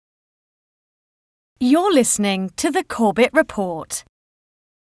You're listening to the Corbett Report.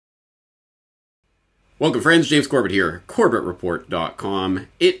 Welcome, friends. James Corbett here, CorbettReport.com.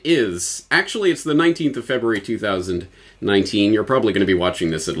 It's the 19th of February 2019. You're probably going to be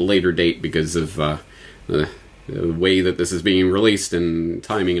watching this at a later date because of the way that this is being released and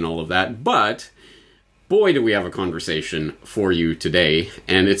timing and all of that. But boy, do we have a conversation for you today,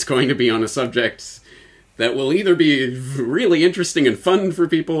 and it's going to be on a subject that will either be really interesting and fun for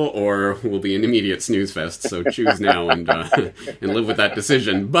people or will be an immediate snooze fest. So choose now and live with that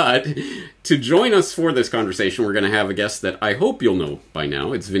decision. But to join us for this conversation, we're going to have a guest that I hope you'll know by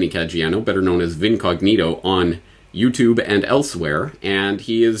now. It's Vinny Caggiano, better known as Vincognito on YouTube and elsewhere. And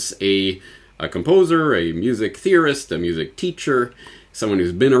he is a composer, a music theorist, a music teacher, someone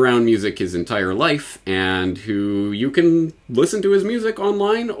who's been around music his entire life, and who you can listen to his music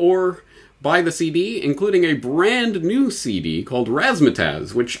online or buy the CD, including a brand new CD called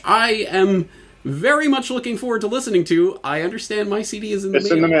Razzmatazz, which I am very much looking forward to listening to. I understand my CD is in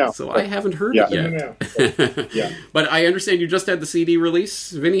the mail, so I haven't heard it yet. In the mail. Yeah. But I understand you just had the CD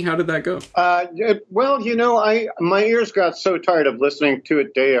release. Vinny, how did that go? Well, my ears got so tired of listening to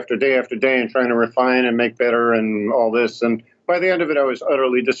it day after day after day and trying to refine and make better and all this. And by the end of it, I was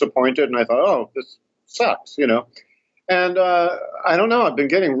utterly disappointed, and I thought, oh, this sucks, And I don't know, I've been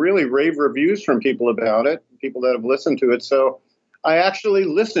getting really rave reviews from people about it, people that have listened to it. So I actually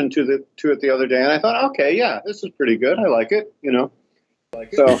listened to it the other day, and I thought, okay, yeah, this is pretty good. I like it,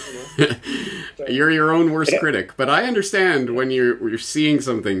 So you're your own worst critic, but I understand when you're seeing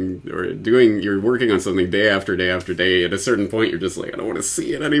something or you're working on something day after day after day. At a certain point, you're just like, I don't want to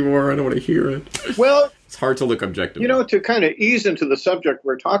see it anymore. I don't want to hear it. Well, it's hard to look objective. To kind of ease into the subject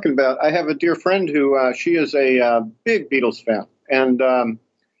we're talking about, I have a dear friend who she is a big Beatles fan, and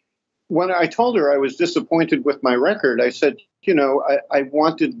when I told her I was disappointed with my record, I said, I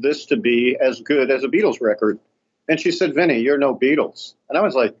wanted this to be as good as a Beatles record. And she said, Vinny, you're no Beatles. And I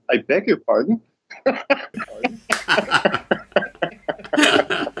was like, I beg your pardon?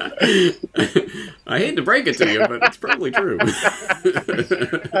 I hate to break it to you, but it's probably true.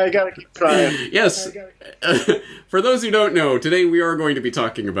 I gotta keep trying. Yes. For those who don't know, today we are going to be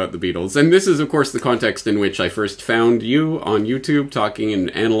talking about the Beatles. And this is, of course, the context in which I first found you on YouTube, talking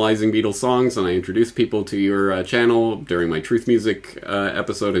and analyzing Beatles songs. And I introduced people to your channel during my Truth Music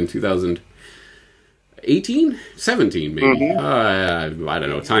episode in 2018, 17 maybe. Mm-hmm. I don't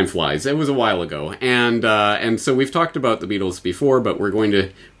know. Time flies. It was a while ago, and so we've talked about the Beatles before, but we're going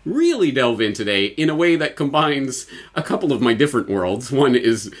to really delve in today in a way that combines a couple of my different worlds. One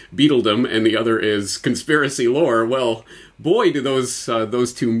is Beatledom, and the other is conspiracy lore. Well, boy, do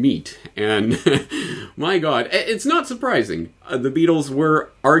those two meet. And my God, it's not surprising. The Beatles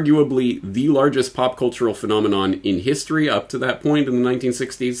were arguably the largest pop cultural phenomenon in history up to that point in the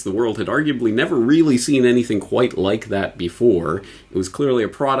 1960s. The world had arguably never really seen anything quite like that before. It was clearly a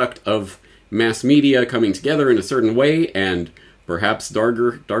product of mass media coming together in a certain way, and perhaps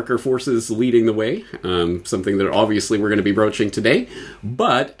darker forces leading the way, something that obviously we're going to be broaching today.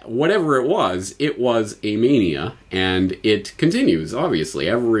 But whatever it was a mania, and it continues, obviously.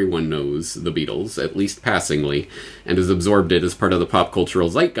 Everyone knows the Beatles, at least passingly, and has absorbed it as part of the pop cultural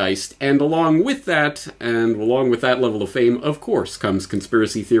zeitgeist. And along with that level of fame, of course, comes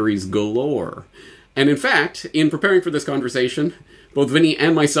conspiracy theories galore. And in fact, in preparing for this conversation, both Vinny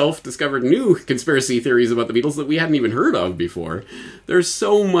and myself discovered new conspiracy theories about the Beatles that we hadn't even heard of before. There's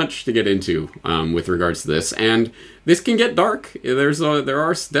so much to get into with regards to this, and this can get dark. There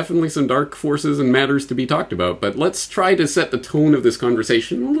are definitely some dark forces and matters to be talked about, but let's try to set the tone of this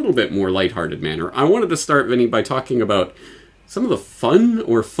conversation in a little bit more lighthearted manner. I wanted to start, Vinny, by talking about some of the fun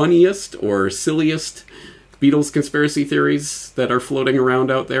or funniest or silliest Beatles conspiracy theories that are floating around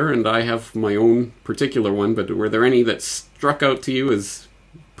out there, and I have my own particular one, but were there any that struck out to you as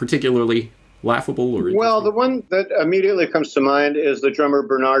particularly laughable or interesting? Well, the one that immediately comes to mind is the drummer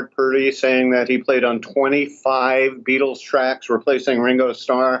Bernard Purdie saying that he played on 25 Beatles tracks, replacing Ringo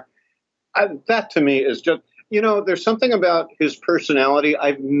Starr. That to me is just, there's something about his personality.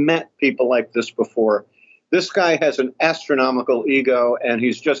 I've met people like this before. This guy has an astronomical ego, and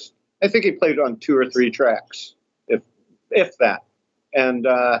he's just, I think he played on 2 or 3 tracks, if that. And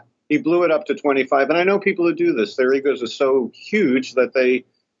he blew it up to 25. And I know people who do this. Their egos are so huge that they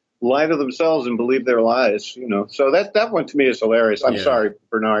lie to themselves and believe their lies, So that one to me is hilarious. I'm sorry,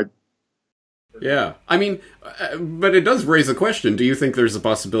 Bernard. Yeah. I mean, but it does raise a question. Do you think there's a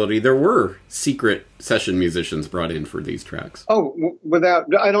possibility there were secret session musicians brought in for these tracks? Oh,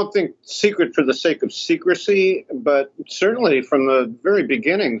 I don't think secret for the sake of secrecy, but certainly from the very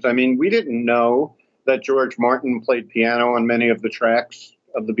beginnings. I mean, we didn't know that George Martin played piano on many of the tracks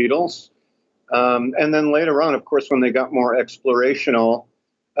of the Beatles. And then later on, of course, when they got more explorational,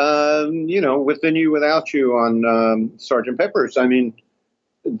 Within You, Without You on Sgt. Pepper's. I mean,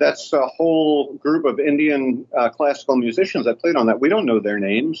 that's a whole group of Indian classical musicians that played on that. We don't know their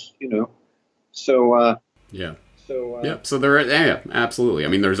names, So yeah. So there, absolutely. I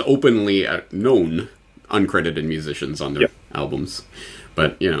mean, there's openly known uncredited musicians on their albums,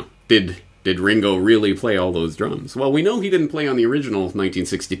 but did Ringo really play all those drums? Well, we know he didn't play on the original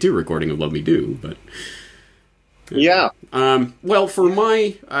 1962 recording of "Love Me Do," but. Yeah. Well, for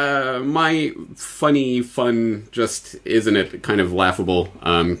my funny, fun, just isn't it kind of laughable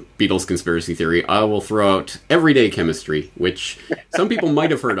Beatles conspiracy theory, I will throw out Everyday Chemistry, which some people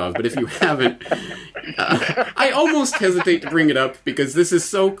might have heard of, but if you haven't, I almost hesitate to bring it up because this is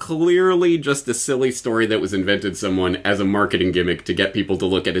so clearly just a silly story that was invented someone as a marketing gimmick to get people to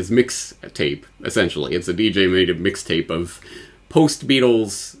look at his mixtape, essentially. It's a DJ made a mixtape of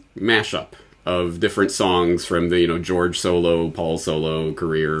post-Beatles mashup of different songs from the, George solo, Paul solo,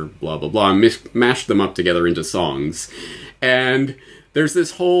 career, blah, blah, blah, mashed them up together into songs. And there's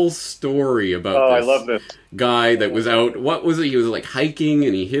this whole story about this I love this guy that was out, what was it? He was like hiking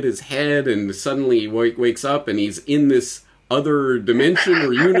and he hit his head and suddenly he wakes up and he's in this other dimension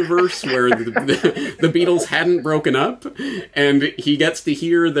or universe where the Beatles hadn't broken up, and he gets to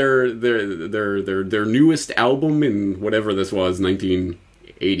hear their newest album in whatever this was,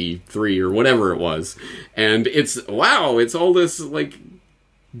 1983 or whatever it was, and it's all this like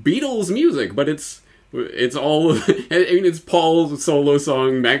Beatles music, but it's all it's Paul's solo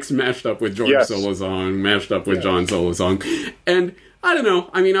song mashed up with George's solo song, mashed up with John's solo song, and I don't know.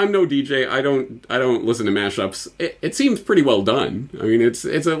 I mean, I'm no DJ. I don't listen to mashups. It seems pretty well done. I mean, it's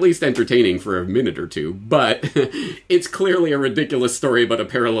at least entertaining for a minute or two, but it's clearly a ridiculous story about a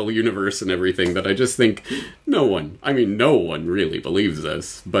parallel universe and everything that I just think no one really believes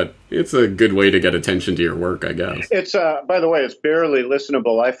this, but it's a good way to get attention to your work, I guess. It's by the way, it's barely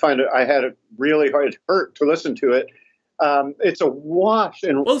listenable. I find I had it really hard to listen to it. It's a wash,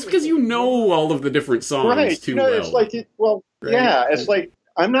 and well, it's because all of the different songs too well. It's like it's like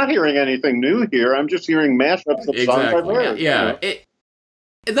I'm not hearing anything new here. I'm just hearing mashups of songs I've heard. Yeah.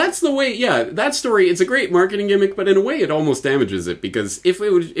 That's the way. Yeah, that story. It's a great marketing gimmick, but in a way, it almost damages it because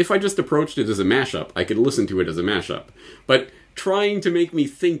if I just approached it as a mashup, I could listen to it as a mashup, but trying to make me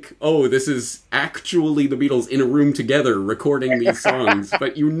think, oh, this is actually the Beatles in a room together recording these songs,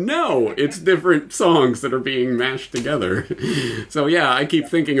 but it's different songs that are being mashed together. So yeah, I keep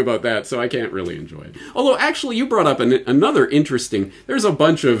thinking about that, so I can't really enjoy it. Although, actually, you brought up another interesting, there's a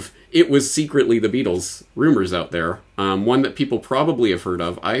bunch of it was secretly the Beatles rumors out there. One that people probably have heard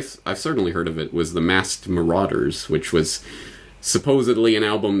of, I've certainly heard of it, was The Masked Marauders, which was supposedly an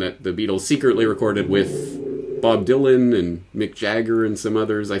album that the Beatles secretly recorded with Bob Dylan and Mick Jagger and some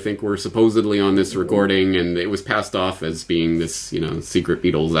others, I think, were supposedly on this recording, and it was passed off as being this, secret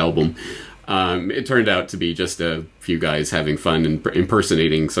Beatles album. It turned out to be just a few guys having fun and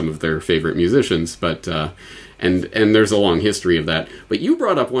impersonating some of their favorite musicians, but and there's a long history of that. But you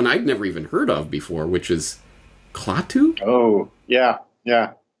brought up one I'd never even heard of before, which is Klaatu? Oh, yeah.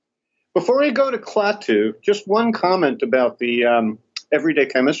 Before we go to Klaatu, just one comment about the Everyday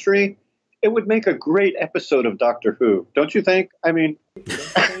Chemistry. It would make a great episode of Doctor Who, don't you think? I mean,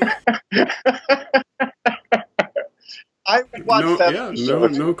 I would watch that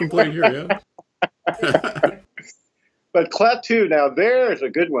episode. No complaint here, yeah. But Klaatu, now there's a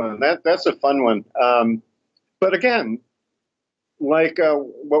good one. That's a fun one. But again, like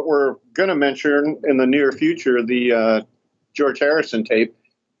what we're going to mention in the near future, the George Harrison tape,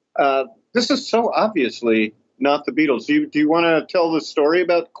 this is so obviously not the Beatles. Do you want to tell the story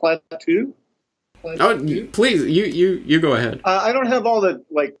about Klaatu? Oh, please, you go ahead. I don't have all the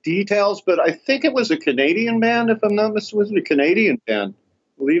details, but I think it was a Canadian band. If I'm not mistaken, it was a Canadian band.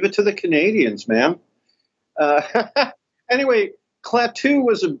 Leave it to the Canadians, man. Anyway, Klaatu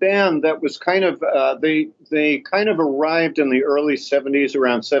was a band that was kind of they kind of arrived in the early 70s,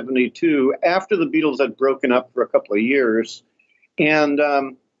 around 72, after the Beatles had broken up for a couple of years, and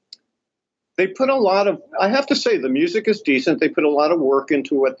they put a lot of, I have to say, the music is decent. They put a lot of work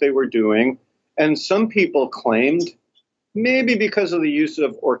into what they were doing. And some people claimed, maybe because of the use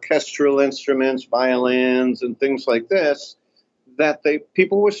of orchestral instruments, violins, and things like this, that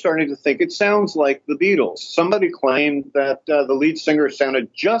people were starting to think it sounds like the Beatles. Somebody claimed that the lead singer sounded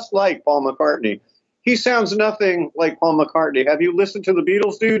just like Paul McCartney. He sounds nothing like Paul McCartney. Have you listened to the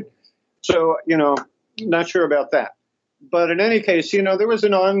Beatles, dude? So, not sure about that. But in any case, there was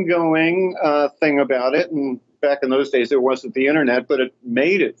an ongoing thing about it. And back in those days, there wasn't the internet, but it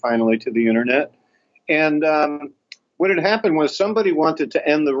made it finally to the internet. And what had happened was somebody wanted to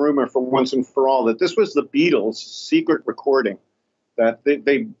end the rumor for once and for all that this was the Beatles' secret recording. That the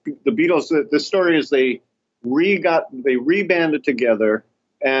Beatles, the story is they rebanded together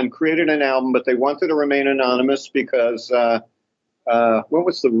and created an album, but they wanted to remain anonymous because what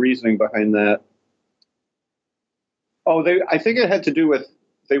was the reasoning behind that? Oh, I think it had to do with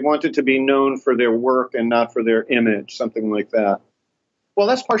they wanted to be known for their work and not for their image, something like that. Well,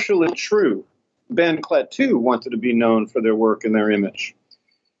 that's partially true. Ben Klett, too, wanted to be known for their work and their image.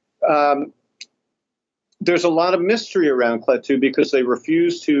 There's a lot of mystery around Klett, too, because they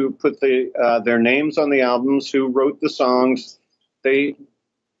refused to put their names on the albums, who wrote the songs. They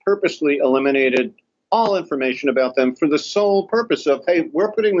purposely eliminated all information about them for the sole purpose of, hey,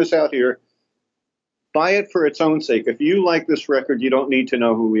 we're putting this out here. Buy it for its own sake. If you like this record, you don't need to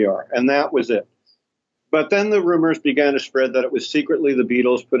know who we are. And that was it. But then the rumors began to spread that it was secretly the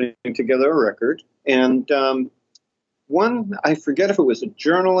Beatles putting together a record. And one, I forget if it was a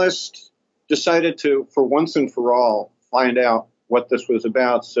journalist, decided to, for once and for all, find out what this was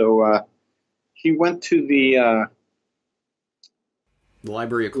about. So he went to the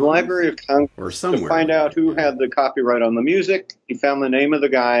Library of Congress or somewhere to find out who had the copyright on the music. He found the name of the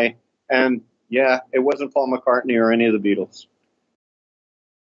guy, and yeah, it wasn't Paul McCartney or any of the Beatles.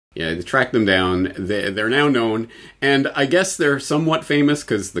 Yeah, they tracked them down. They're now known, and I guess they're somewhat famous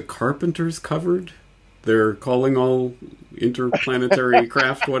because the Carpenters covered their Calling All Interplanetary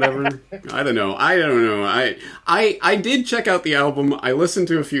Craft, whatever. I don't know. I did check out the album. I listened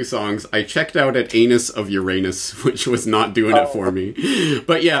to a few songs. I checked out at Anus of Uranus, which was not doing it for me.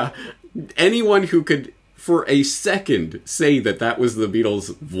 But yeah, anyone who could for a second say that was the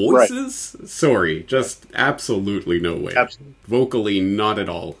Beatles' voices? Right. Sorry, just absolutely no way. Absolutely. Vocally, not at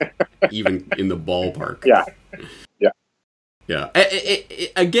all. Even in the ballpark. Yeah. Yeah.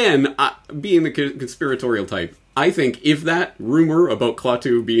 Again, being the conspiratorial type, I think if that rumor about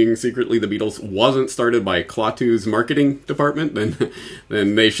Klaatu being secretly the Beatles wasn't started by Klaatu's marketing department,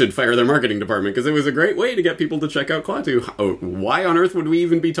 then they should fire their marketing department, because it was a great way to get people to check out Klaatu. Why on earth would we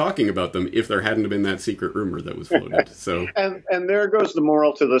even be talking about them if there hadn't been that secret rumor that was floated? So, and there goes the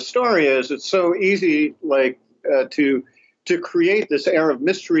moral to the story: is it's so easy, to create this air of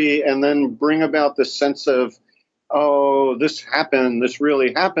mystery and then bring about this sense of, oh, this happened, this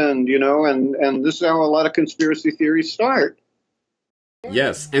really happened, and this is how a lot of conspiracy theories start.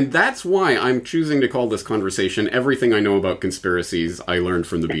 Yes, and that's why I'm choosing to call this conversation Everything I Know About Conspiracies I Learned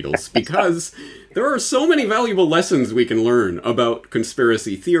from the Beatles, because there are so many valuable lessons we can learn about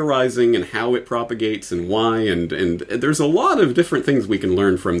conspiracy theorizing and how it propagates and why, and there's a lot of different things we can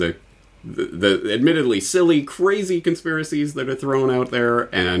learn from the admittedly silly, crazy conspiracies that are thrown out there,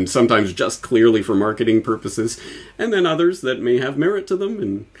 and sometimes just clearly for marketing purposes, and then others that may have merit to them,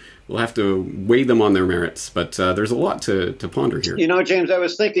 and we'll have to weigh them on their merits. But there's a lot to ponder here. James, I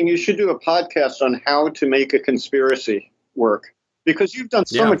was thinking you should do a podcast on how to make a conspiracy work, because you've done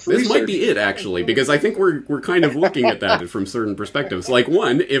so much research. This might be it, actually, because I think we're kind of looking at that from certain perspectives. Like,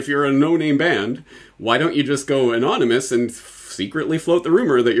 one, if you're a no-name band, why don't you just go anonymous and secretly float the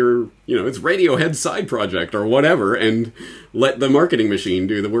rumor that it's Radiohead's side project or whatever, and let the marketing machine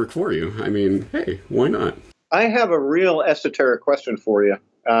do the work for you? I mean, hey, why not? I have a real esoteric question for you.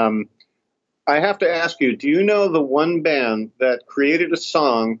 I have to ask you, do you know the one band that created a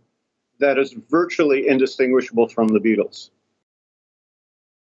song that is virtually indistinguishable from the Beatles?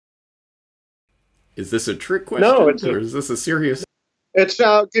 Is this a trick question? No, or is this a serious...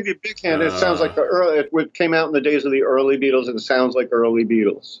 I'll give you a big hint. It sounds like it came out in the days of the early Beatles, and it sounds like early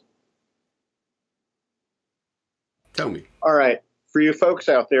Beatles. Tell me. All right. For you folks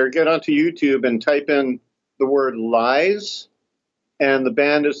out there, get onto YouTube and type in the word lies, and the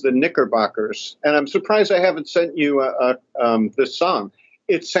band is the Knickerbockers. And I'm surprised I haven't sent you this song.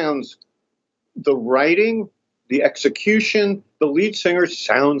 It sounds, the writing, the execution, the lead singer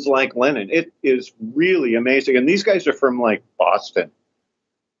sounds like Lennon. It is really amazing. And these guys are from, Boston.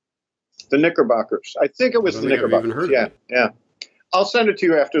 The Knickerbockers. I think it was the Knickerbockers. I've even heard of it. Yeah. I'll send it to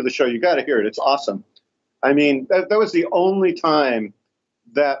you after the show. You got to hear it. It's awesome. I mean, that was the only time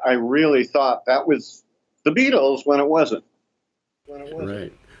that I really thought that was the Beatles when it wasn't.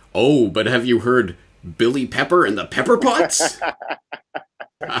 Right. Oh, but have you heard Billy Pepper and the Pepper Pots?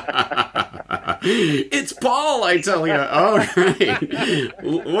 It's Paul, I tell you. All right.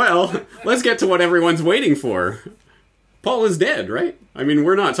 Well, let's get to what everyone's waiting for. Paul is dead, right? I mean,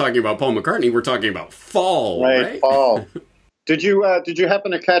 we're not talking about Paul McCartney. We're talking about Fall, right? Paul. Did you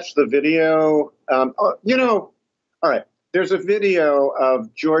happen to catch the video? All right. There's a video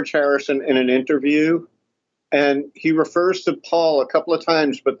of George Harrison in an interview, And he refers to Paul a couple of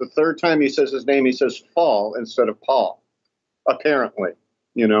times, but the third time he says his name, he says Paul instead of Paul, apparently,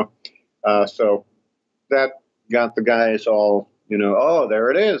 you know. So that got the guys all, you know, oh,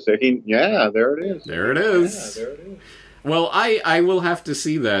 there it is. There it is. There it is. Yeah, there it is. Well, I will have to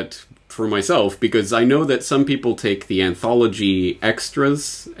see that for myself, because I know that some people take the anthology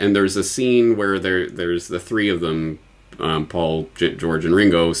extras, and there's a scene where there's the three of them, Paul, George, and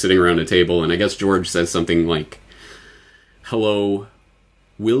Ringo, sitting around a table, and I guess George says something like, "Hello,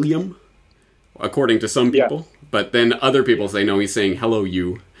 William," according to some people, but then other people say, no, he's saying, "Hello,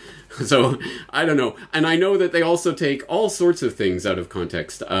 you." So, I don't know. And I know that they also take all sorts of things out of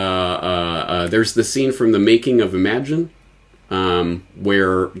context. There's the scene from The Making of Imagine,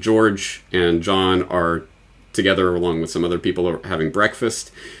 where George and John are together along with some other people having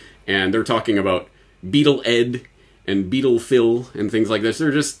breakfast, and they're talking about Beatle Ed and Beatle Phil and things like this.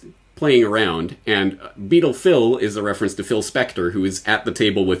 They're just playing around, and Beatle Phil is a reference to Phil Spector, who is at the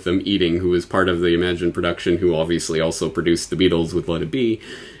table with them eating, who is part of the Imagine production, who obviously also produced the Beatles with Let It Be.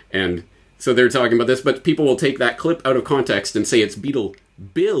 And so they're talking about this, but people will take that clip out of context and say it's Beatle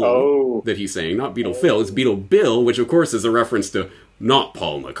Bill that he's saying, not Beatle Phil. It's Beatle Bill, which of course is a reference to not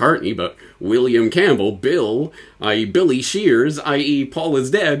Paul McCartney, but William Campbell, Bill, i.e. Billy Shears, i.e. Paul is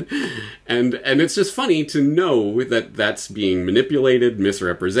dead. And it's just funny to know that that's being manipulated,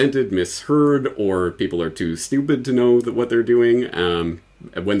 misrepresented, misheard, or people are too stupid to know that what they're doing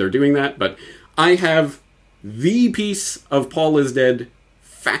when they're doing that. But I have the piece of Paul is dead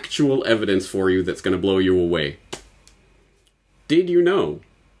factual evidence for you that's going to blow you away. Did you know,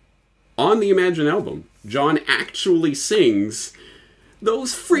 on the Imagine album, John actually sings,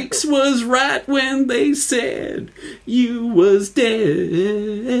 "Those freaks was right when they said you was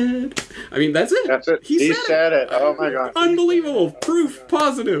dead." I mean, that's it. That's it. He said it. Oh my God. Unbelievable. Proof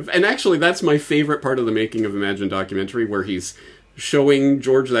positive. And actually, that's my favorite part of the Making of Imagine documentary, where he's showing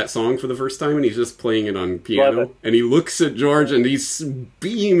George that song for the first time, and he's just playing it on piano, and he looks at George and he's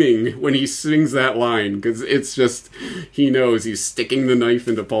beaming when he sings that line, because it's just, he knows he's sticking the knife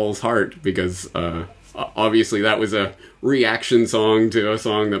into Paul's heart, because obviously that was a reaction song to a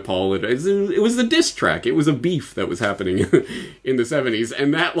song that Paul had, it was a diss track, it was a beef that was happening in the 70s,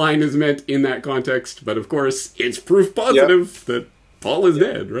 and that line is meant in that context, but of course it's proof positive that Paul is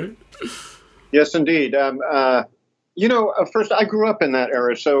dead, right? Yes, indeed. You know, first, I grew up in that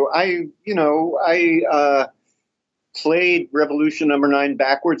era, so I played Revolution Number 9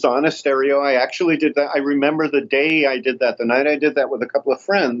 backwards on a stereo. I actually did that. I remember the day I did that, the night I did that with a couple of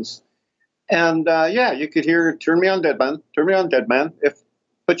friends. And, you could hear, "Turn me on, dead man, turn me on, dead man."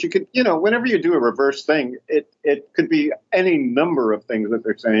 But you could, you know, whenever you do a reverse thing, it could be any number of things that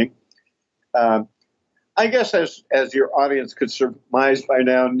they're saying. I guess as your audience could surmise by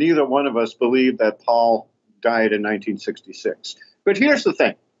now, neither one of us believed that Paul died in 1966. But here's the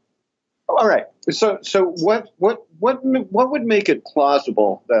thing. All right. So what would make it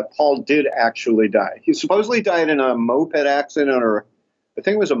plausible that Paul did actually die? He supposedly died in a moped accident, or I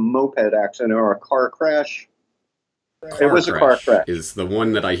think it was a moped accident or a car crash. It was a car crash. Is the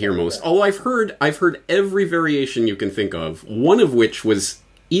one that I hear most. Oh, I've heard every variation you can think of. One of which was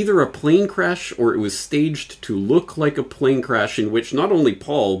either a plane crash or it was staged to look like a plane crash, in which not only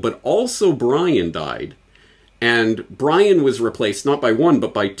Paul but also Brian died. And Brian was replaced not by one,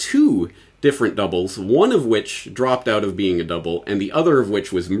 but by two different doubles, one of which dropped out of being a double, and the other of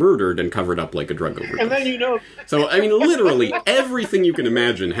which was murdered and covered up like a drug overdose. And then, you know... So, I mean, literally, everything you can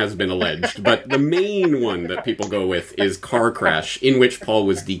imagine has been alleged, but the main one that people go with is car crash, in which Paul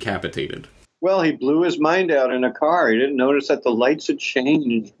was decapitated. Well, he blew his mind out in a car. He didn't notice that the lights had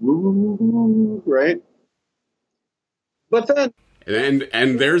changed. Woo, right? But then...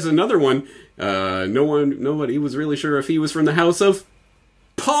 And there's another one. Nobody was really sure if he was from the house of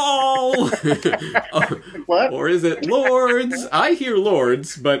Paul. What? Or is it Lords? I hear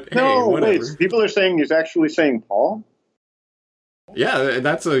Lords, but no, hey, whatever. Wait, people are saying he's actually saying Paul? Yeah,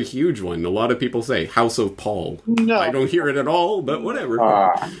 that's a huge one. A lot of people say House of Paul. No. I don't hear it at all, but whatever.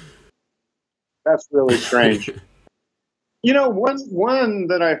 That's really strange. You know, one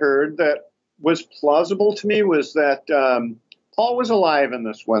that I heard that was plausible to me was that Paul was alive in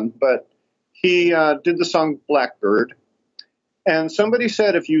this one, but he did the song Blackbird. And somebody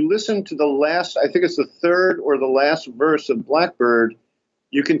said if you listen to the last, I think it's the third or the last verse of Blackbird,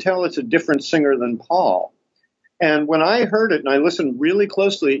 you can tell it's a different singer than Paul. And when I heard it and I listened really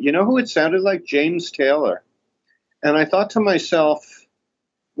closely, you know who it sounded like? James Taylor. And I thought to myself,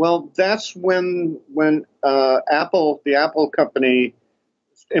 well, that's when Apple, the Apple company,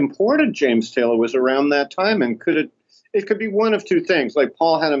 imported James Taylor, was around that time. And it could be one of two things. Like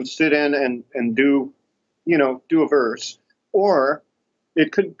Paul had him sit in and do do a verse. Or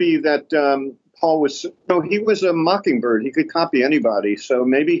it could be that Paul was, no, he was a mockingbird. He could copy anybody. So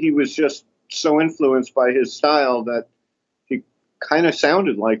maybe he was just so influenced by his style that he kind of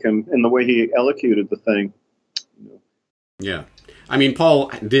sounded like him in the way he elocuted the thing. Yeah. I mean,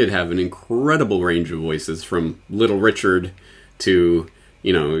 Paul did have an incredible range of voices, from Little Richard to,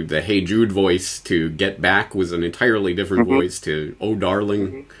 the Hey Jude voice, to Get Back was an entirely different voice, to Oh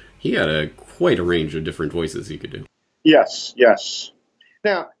Darling. He had quite a range of different voices he could do. Yes, yes.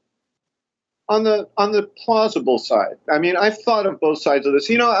 Now, on the plausible side, I mean, I've thought of both sides of this.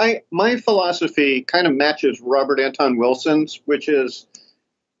 My philosophy kind of matches Robert Anton Wilson's, which is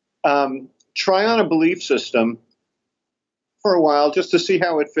try on a belief system for a while just to see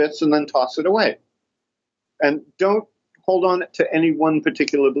how it fits and then toss it away. And don't hold on to any one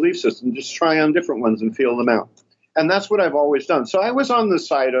particular belief system. Just try on different ones and feel them out. And that's what I've always done. So I was on the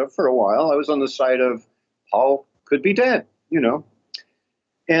side of, for a while, I was on the side of Paul could be dead,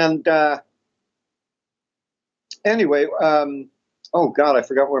 And anyway, oh God, I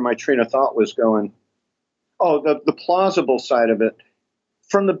forgot where my train of thought was going. Oh, the plausible side of it.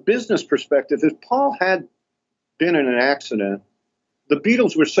 From the business perspective, if Paul had been in an accident, the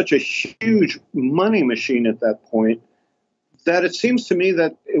Beatles were such a huge money machine at that point that it seems to me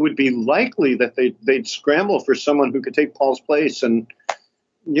that it would be likely that they'd scramble for someone who could take Paul's place. And,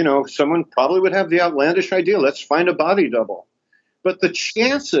 someone probably would have the outlandish idea, let's find a body double. But the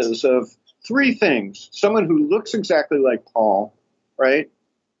chances of three things: someone who looks exactly like Paul, right,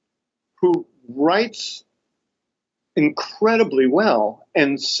 who writes incredibly well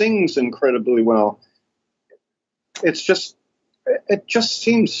and sings incredibly well, it just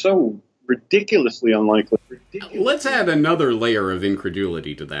seems so ridiculously unlikely. Let's add another layer of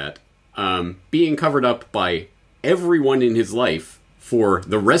incredulity to that. Being covered up by everyone in his life for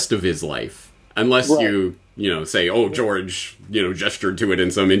the rest of his life, unless you say, oh, George, gestured to it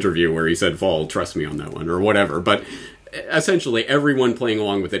in some interview where he said, "Fall, trust me on that one," or whatever. But essentially everyone playing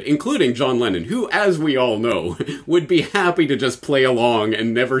along with it, including John Lennon, who, as we all know, would be happy to just play along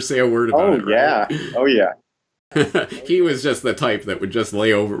and never say a word about it. Yeah. Right? Oh, yeah. He was just the type that would just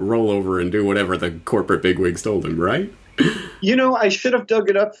roll over and do whatever the corporate bigwigs told him, right? I should have dug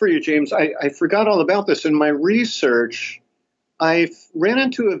it up for you, James. I forgot all about this. In my research, I ran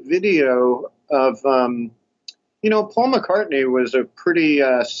into a video of, Paul McCartney was a pretty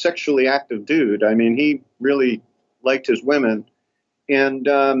sexually active dude. I mean, he really liked his women.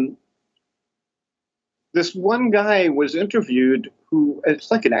 And this one guy was interviewed who,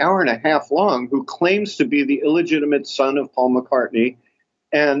 it's like an hour and a half long, who claims to be the illegitimate son of Paul McCartney.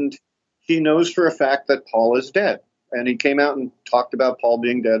 And he knows for a fact that Paul is dead. And he came out and talked about Paul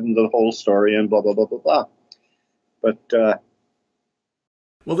being dead and the whole story and blah, blah, blah, blah, blah. But,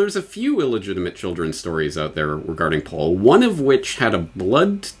 well, there's a few illegitimate children's stories out there regarding Paul, one of which had a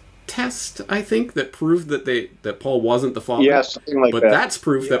blood test, I think, that proved that Paul wasn't the father. Yeah, something like that. But that's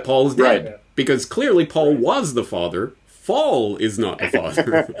proof that Paul's dead. Right. Because clearly Paul was the father. Fall is not the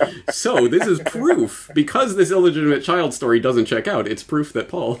father. So this is proof. Because this illegitimate child story doesn't check out, it's proof that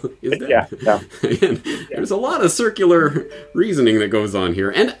Paul is dead. Yeah. And there's a lot of circular reasoning that goes on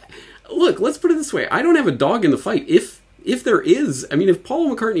here. And look, let's put it this way. I don't have a dog in the fight. If there is, I mean, if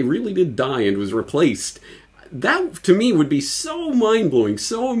Paul McCartney really did die and was replaced, that, to me, would be so mind-blowing,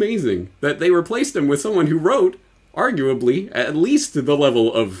 so amazing, that they replaced him with someone who wrote, arguably, at least the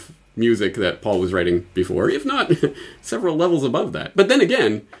level of music that Paul was writing before, if not several levels above that. But then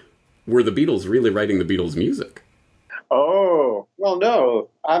again, were the Beatles really writing the Beatles' music? Oh, well, no.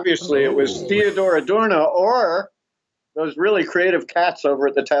 Obviously, It was Theodore Adorno or those really creative cats over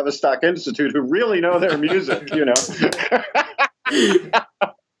at the Tavistock Institute who really know their music,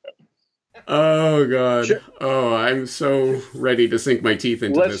 Oh, God. Oh, I'm so ready to sink my teeth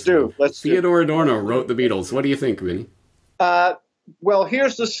into this. Let's do. Theodore Adorno wrote the Beatles. What do you think, Vinny? Well,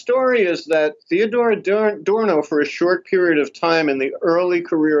 here's the story, is that Theodore Adorno, for a short period of time in the early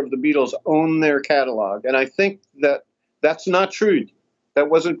career of the Beatles, owned their catalog. And I think that's not true. That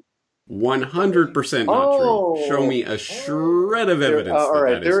wasn't 100% not true. Show me a shred of evidence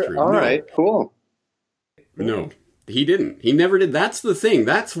that is true. All right, cool. No, he didn't. He never did. That's the thing.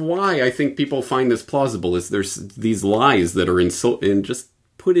 That's why I think people find this plausible, is there's these lies that are just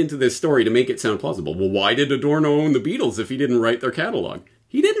put into this story to make it sound plausible. Well, why did Adorno own the Beatles if he didn't write their catalog?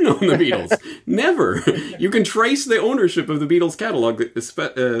 He didn't own the Beatles. Never. You can trace the ownership of the Beatles catalog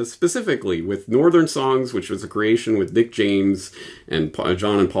specifically with Northern Songs, which was a creation with Dick James, and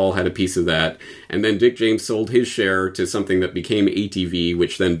John and Paul had a piece of that. And then Dick James sold his share to something that became ATV,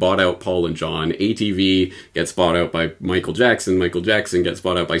 which then bought out Paul and John. ATV gets bought out by Michael Jackson. Michael Jackson gets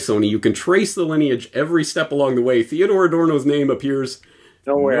bought out by Sony. You can trace the lineage every step along the way. Theodore Adorno's name appears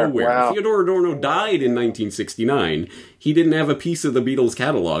nowhere. Wow. Theodore Adorno died in 1969. He didn't have a piece of the Beatles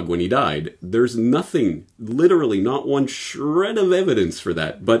catalog when he died. There's nothing, literally not one shred of evidence for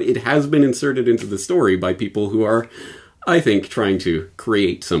that, but it has been inserted into the story by people who are, I think, trying to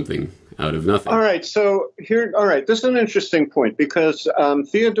create something out of nothing. All right, this is an interesting point because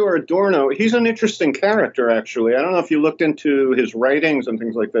Theodore Adorno, he's an interesting character, actually. I don't know if you looked into his writings and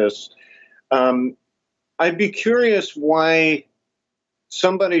things like this. I'd be curious why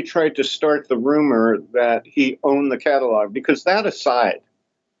somebody tried to start the rumor that he owned the catalog, because that aside,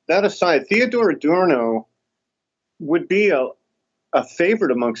 Theodore Adorno would be a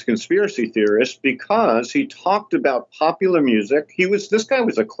favorite amongst conspiracy theorists because he talked about popular music. This guy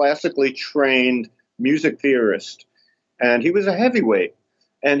was a classically trained music theorist, and he was a heavyweight.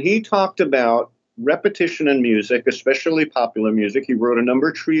 And he talked about repetition in music, especially popular music. He wrote a number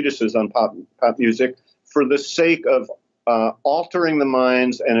of treatises on pop music for the sake of altering the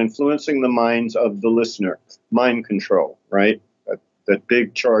minds and influencing the minds of the listener. Mind control, right? That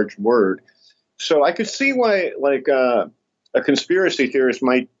big charged word. So I could see why, like, a conspiracy theorist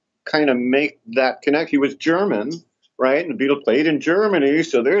might kind of make that connect. He was German, right? And the Beatles played in Germany,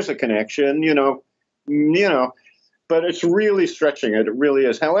 so there's a connection, you know. But it's really stretching it. It really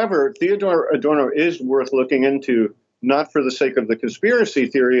is. However, Theodore Adorno is worth looking into, not for the sake of the conspiracy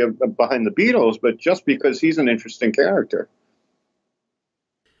theory behind the Beatles, but just because he's an interesting character.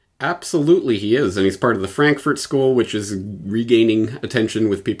 Absolutely he is, and he's part of the Frankfurt School, which is regaining attention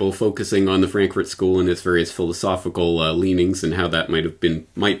with people focusing on the Frankfurt School and its various philosophical leanings and how that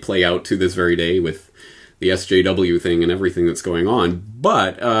might play out to this very day with the SJW thing and everything that's going on.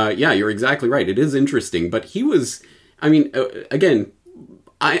 But, yeah, you're exactly right. It is interesting, but he was, again,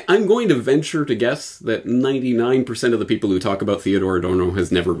 I'm going to venture to guess that 99% of the people who talk about Theodore Adorno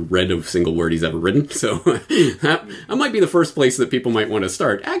has never read a single word he's ever written. So that might be the first place that people might want to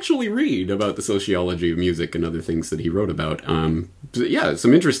start. Actually read about the sociology of music and other things that he wrote about. Yeah,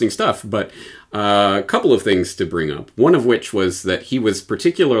 some interesting stuff, but a couple of things to bring up. One of which was that he was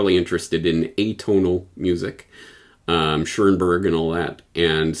particularly interested in atonal music. Schoenberg and all that.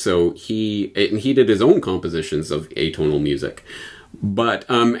 And so he did his own compositions of atonal music. But,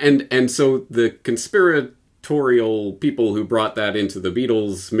 and so the conspiratorial people who brought that into the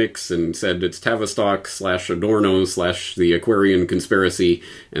Beatles mix and said it's Tavistock / Adorno / the Aquarian conspiracy,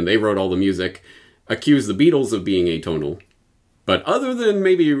 and they wrote all the music, accused the Beatles of being atonal. But other than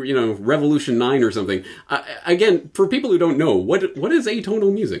maybe, Revolution 9 or something, again, for people who don't know, what is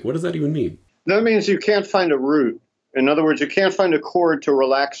atonal music? What does that even mean? That means you can't find a root. In other words, you can't find a chord to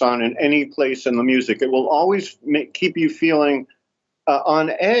relax on in any place in the music. It will always keep you feeling on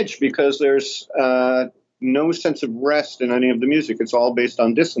edge because there's no sense of rest in any of the music. It's all based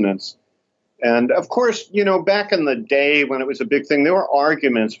on dissonance. And of course, back in the day when it was a big thing, there were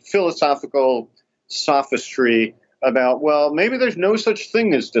arguments, philosophical sophistry about, well, maybe there's no such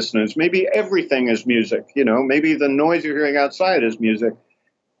thing as dissonance. Maybe everything is music. Maybe the noise you're hearing outside is music.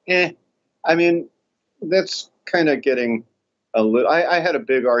 That's kind of getting a little... I had a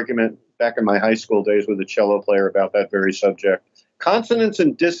big argument back in my high school days with a cello player about that very subject. Consonance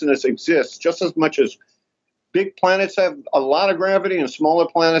and dissonance exist just as much as big planets have a lot of gravity and smaller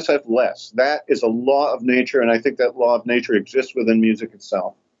planets have less. That is a law of nature, and I think that law of nature exists within music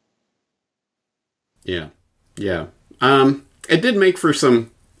itself. Yeah. It did make for some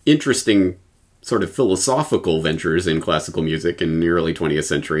interesting sort of philosophical ventures in classical music in the early 20th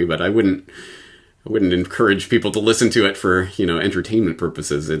century, but I wouldn't encourage people to listen to it for, entertainment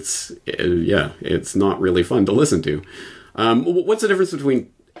purposes. It's not really fun to listen to. What's the difference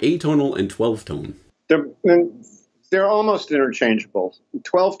between atonal and 12-tone? They're almost interchangeable.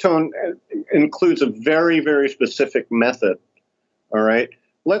 12-tone includes a very, very specific method. All right.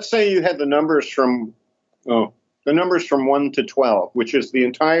 Let's say you had the numbers from 1 to 12, which is the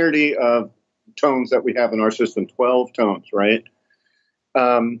entirety of tones that we have in our system, 12 tones, right?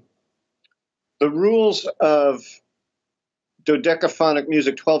 The rules of dodecaphonic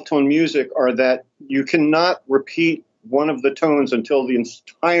music, 12-tone music, are that you cannot repeat one of the tones until the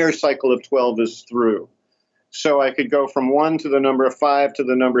entire cycle of 12 is through. So I could go from 1 to the number 5 to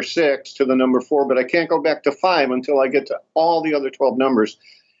the number 6 to the number 4, but I can't go back to 5 until I get to all the other 12 numbers.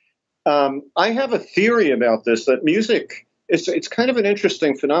 I have a theory about this, that music it's kind of an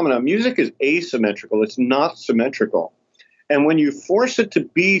interesting phenomenon. Music is asymmetrical. It's not symmetrical. And when you force it to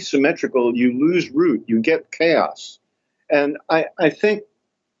be symmetrical, you lose root. You get chaos. And I think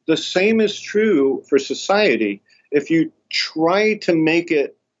the same is true for society. If you try to make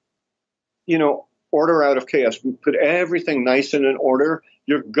it, order out of chaos, put everything nice and in order,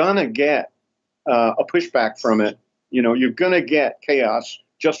 you're going to get a pushback from it. You're going to get chaos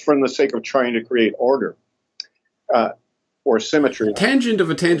just from the sake of trying to create order or symmetry. Tangent of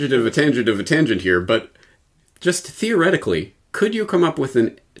a tangent of a tangent of a tangent here, but just theoretically, could you come up with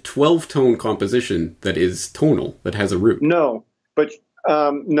an 12-tone composition that is tonal, that has a root? No, but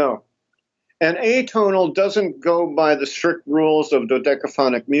no. And atonal doesn't go by the strict rules of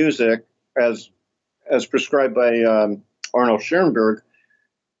dodecaphonic music as prescribed by Arnold Schoenberg,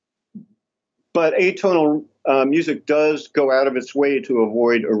 but atonal music does go out of its way to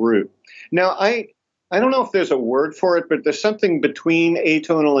avoid a root. Now, I don't know if there's a word for it, but there's something between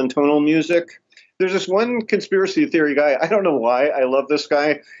atonal and tonal music. There's this one conspiracy theory guy. I don't know why I love this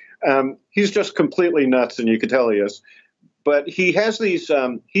guy. He's just completely nuts, and you can tell he is. But he has these,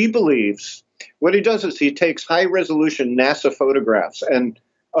 he believes, what he does is he takes high-resolution NASA photographs and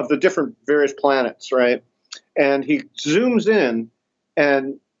of the different various planets, right? And he zooms in,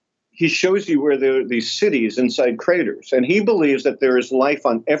 and he shows you where there are these cities inside craters. And he believes that there is life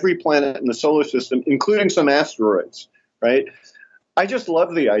on every planet in the solar system, including some asteroids, right? I just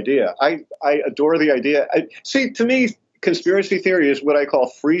love the idea. I adore the idea. See, to me, conspiracy theory is what I call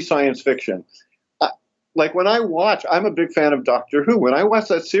free science fiction. Like when I watch, I'm a big fan of Doctor Who. When I watch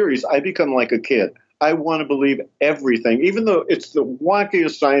that series, I become like a kid. I want to believe everything, even though it's the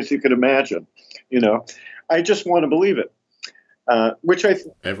wonkiest science you could imagine. I just want to believe it. Which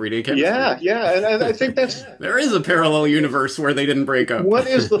everyday chemistry. Yeah, and I think that's there is a parallel universe where they didn't break up. What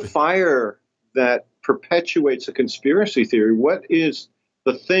is the fire that perpetuates a conspiracy theory? What is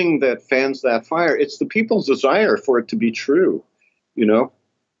the thing that fans that fire? It's the people's desire for it to be true.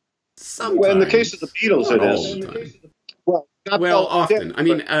 Sometimes. Well, in the case of the Beatles, it is. Well, often. I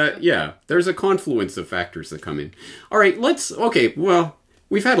mean, yeah, there's a confluence of factors that come in. All right,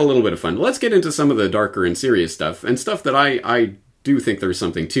 we've had a little bit of fun. Let's get into some of the darker and serious stuff, and stuff that I do think there's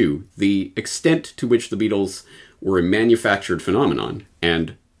something to. The extent to which the Beatles were a manufactured phenomenon,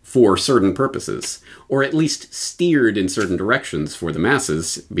 and for certain purposes, or at least steered in certain directions for the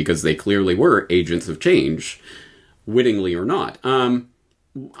masses, because they clearly were agents of change, wittingly or not.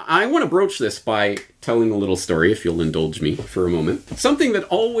 I want to broach this by telling a little story, if you'll indulge me for a moment. Something that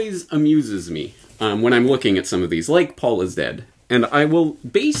always amuses me when I'm looking at some of these, like Paul is Dead. And I will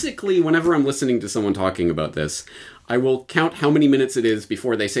basically, whenever I'm listening to someone talking about this, I will count how many minutes it is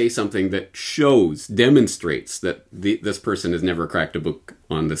before they say something that demonstrates that this person has never cracked a book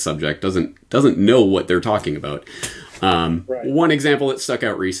on this subject, doesn't know what they're talking about. Right. One example that stuck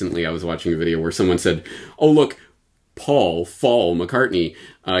out recently, I was watching a video where someone said, oh, look, Paul McCartney,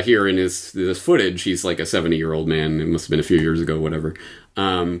 here in this footage, he's like a 70-year-old man. It must have been a few years ago, whatever.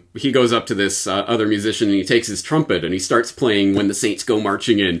 He goes up to this other musician and he takes his trumpet and he starts playing When the Saints Go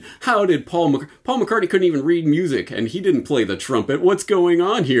Marching In. How did Paul McCartney couldn't even read music and he didn't play the trumpet? What's going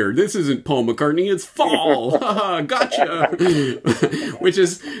on here? This isn't Paul McCartney, it's Fall. Gotcha. Which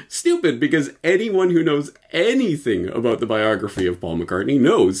is stupid because anyone who knows anything about the biography of Paul McCartney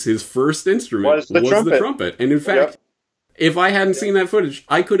knows his first instrument was the trumpet. And in fact, if I hadn't seen that footage,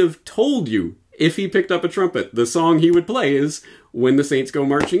 I could have told you, if he picked up a trumpet, the song he would play is When the Saints Go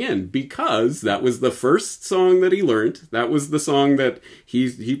Marching In, because that was the first song that he learned. That was the song that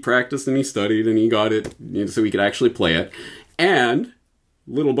he practiced and he studied and he got it so he could actually play it. And,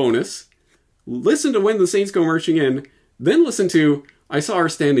 little bonus, listen to When the Saints Go Marching In, then listen to I Saw Her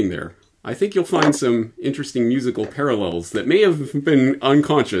Standing There. I think you'll find some interesting musical parallels that may have been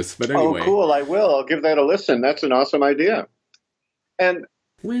unconscious, but anyway. Oh, cool, I will. I'll give that a listen. That's an awesome idea. And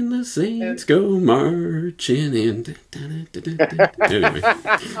when the saints go marching in. Anyway,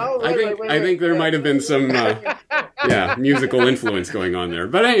 I think there might have been some musical influence going on there.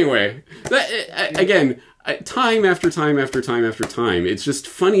 But anyway, again, time after time after time after time, it's just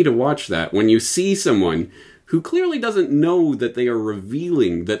funny to watch that when you see someone who clearly doesn't know that they are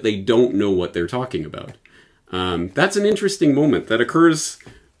revealing that they don't know what they're talking about. That's an interesting moment that occurs,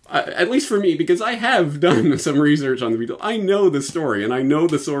 at least for me, because I have done some research on the Beatles. I know the story, and I know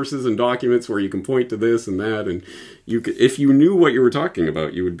the sources and documents where you can point to this and that, and if you knew what you were talking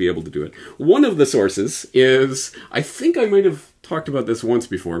about, you would be able to do it. One of the sources is, I think I might have talked about this once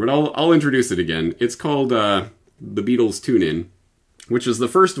before, but I'll introduce it again. It's called The Beatles Tune-In, which is the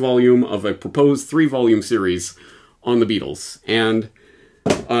first volume of a proposed 3-volume series on the Beatles. And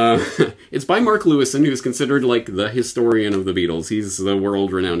It's by Mark Lewison, who's considered like the historian of the Beatles. He's the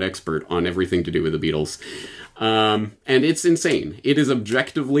world-renowned expert on everything to do with the Beatles. And it's insane. It is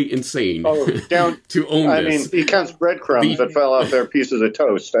objectively insane to own this. I mean, he counts breadcrumbs that fell off their pieces of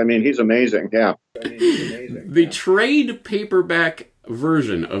toast. I mean, he's amazing, yeah. The trade paperback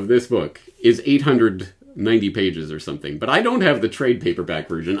version of this book is 890 pages or something, but I don't have the trade paperback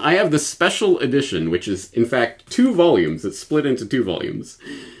version. I have the special edition, which is, in fact, 2 volumes. It's split into 2 volumes.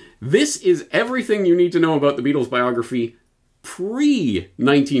 This is everything you need to know about the Beatles biography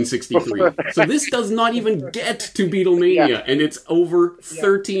pre-1963. So this does not even get to Beatlemania, and it's over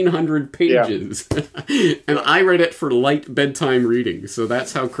 1,300 pages. And I read it for light bedtime reading, so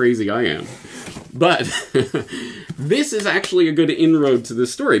that's how crazy I am. But this is actually a good inroad to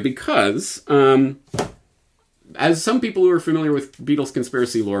this story, because as some people who are familiar with Beatles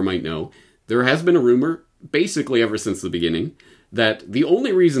conspiracy lore might know, there has been a rumor, basically ever since the beginning, that the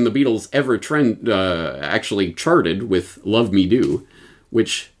only reason the Beatles ever actually charted with Love Me Do,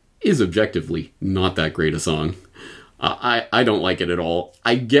 which is objectively not that great a song. I don't like it at all.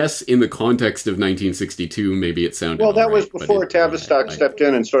 I guess in the context of 1962, maybe it sounded well, that was before Tavistock stepped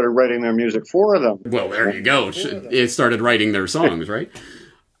in and started writing their music for them. Well, there you go. It started writing their songs, right?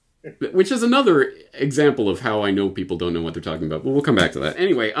 Which is another example of how I know people don't know what they're talking about. But we'll come back to that.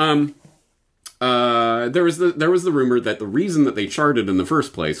 Anyway, there was the rumor that the reason that they charted in the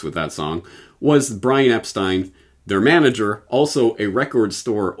first place with that song was Brian Epstein, their manager, also a record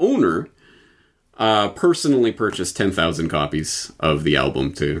store owner, personally purchased 10,000 copies of the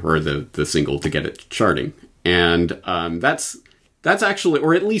album or the single to get it charting. And that's actually,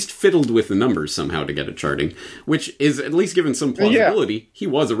 or at least fiddled with the numbers somehow to get it charting, which is at least given some plausibility. Yeah. He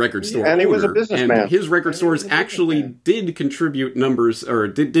was a record store owner, he was a businessman. And his record stores actually did contribute numbers, or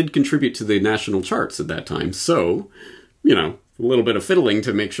did contribute to the national charts at that time. So, a little bit of fiddling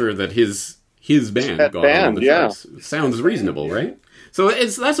to make sure that his band got on the charts. Sounds reasonable, right? So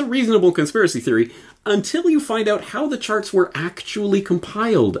that's a reasonable conspiracy theory until you find out how the charts were actually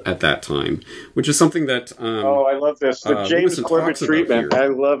compiled at that time, which is something that... I love this. The James Corbett treatment. I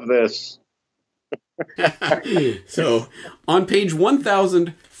love this. So, on page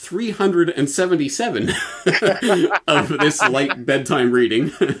 1,377 of this light bedtime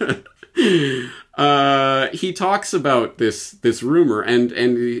reading... he talks about this rumor and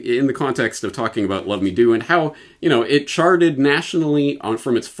in the context of talking about Love Me Do and how, it charted nationally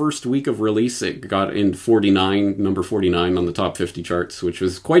from its first week of release. It got in number 49 on the top 50 charts, which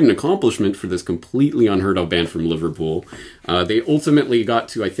was quite an accomplishment for this completely unheard of band from Liverpool. They ultimately got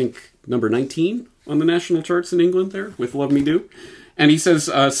to, I think, number 19 on the national charts in England there with Love Me Do. And he says,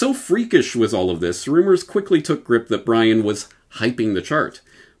 so freakish was all of this, rumors quickly took grip that Brian was hyping the chart,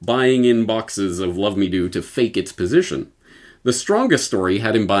 buying in boxes of Love Me Do to fake its position. The strongest story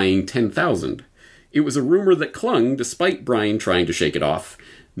had him buying 10,000. It was a rumor that clung despite Brian trying to shake it off.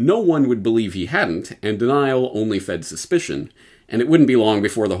 No one would believe he hadn't, and denial only fed suspicion. And it wouldn't be long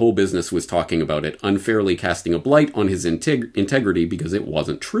before the whole business was talking about it, unfairly casting a blight on his integrity because it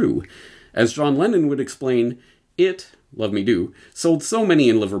wasn't true. As John Lennon would explain, Love Me Do, sold so many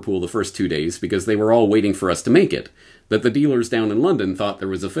in Liverpool the first 2 days because they were all waiting for us to make it, that the dealers down in London thought there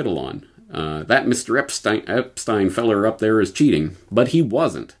was a fiddle on. That Mr. Epstein feller up there is cheating, but he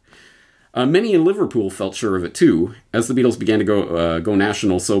wasn't. Many in Liverpool felt sure of it too. As the Beatles began to go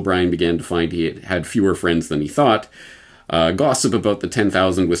national, so Brian began to find he had fewer friends than he thought. Gossip about the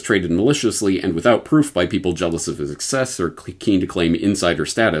 10,000 was traded maliciously and without proof by people jealous of his success or keen to claim insider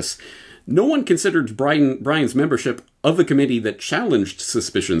status. No one considered Brian's membership of the committee that challenged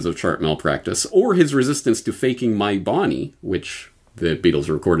suspicions of chart malpractice or his resistance to faking My Bonnie, which the Beatles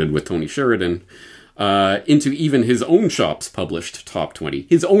recorded with Tony Sheridan, into even his own shop's published top 20.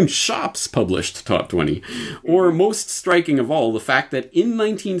 His own shop's published top 20. Or most striking of all, the fact that in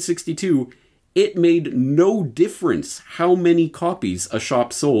 1962, it made no difference how many copies a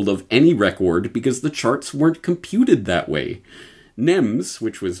shop sold of any record because the charts weren't computed that way. NEMS,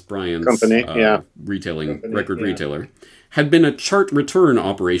 which was Brian's retailer, had been a chart return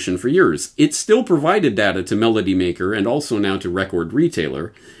operation for years. It still provided data to Melody Maker and also now to Record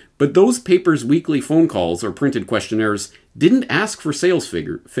Retailer, but those papers' weekly phone calls or printed questionnaires didn't ask for sales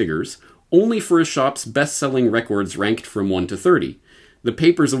figures, only for a shop's best-selling records ranked from 1 to 30. The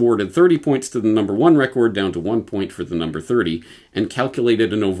papers awarded 30 points to the number 1 record, down to 1 point for the number 30, and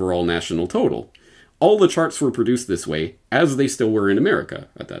calculated an overall national total. All the charts were produced this way, as they still were in America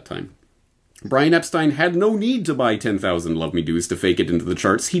at that time. Brian Epstein had no need to buy 10,000 Love Me Do's to fake it into the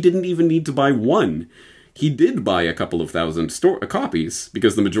charts. He didn't even need to buy one. he did buy a couple of thousand copies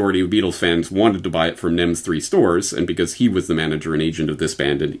because the majority of Beatles fans wanted to buy it from NEM's 3 stores, and because he was the manager and agent of this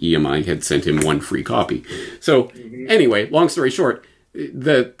band, and EMI had sent him 1 free copy. So, anyway, long story short,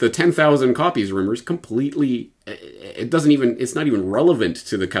 the 10,000 copies rumors completely, it's not even relevant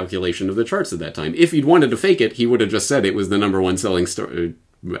to the calculation of the charts at that time. If he'd wanted to fake it, he would have just said it was the #1 selling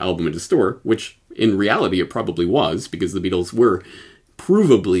album at the store, which in reality it probably was, because the Beatles were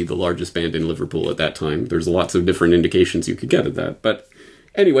provably the largest band in Liverpool at that time. There's lots of different indications you could get at that. But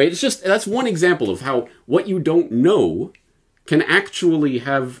anyway, that's one example of how what you don't know can actually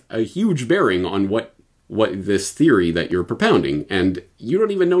have a huge bearing on what this theory that you're propounding. And you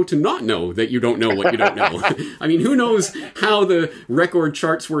don't even know to not know that you don't know what you don't know. I mean, who knows how the record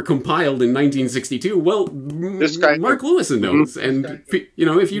charts were compiled in 1962? Well, Mark Lewison knows. And,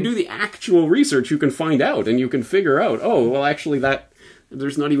 if you do the actual research, you can find out, and you can figure out, oh, well, actually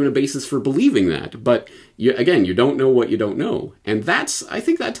there's not even a basis for believing that. But, you don't know what you don't know. And I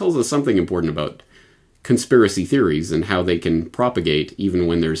think that tells us something important about conspiracy theories and how they can propagate even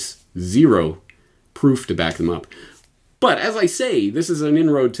when there's zero proof to back them up. But as I say, this is an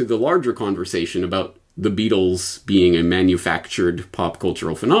inroad to the larger conversation about the Beatles being a manufactured pop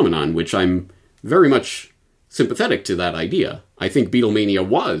cultural phenomenon, which I'm very much sympathetic to that idea. I think Beatlemania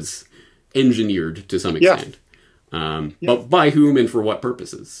was engineered to some extent. But by whom and for what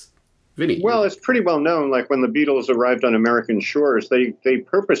purposes? Vinny? Well, it's pretty well known, like when the Beatles arrived on American shores, they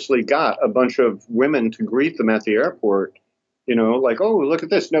purposely got a bunch of women to greet them at the airport. Like, oh, look at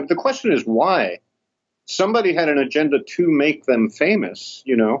this. Now, the question is why? Somebody had an agenda to make them famous,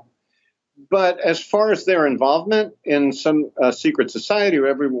 But as far as their involvement in some secret society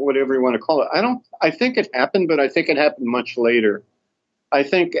or whatever you want to call it, I think it happened, but I think it happened much later. I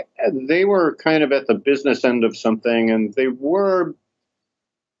think they were kind of at the business end of something, and they were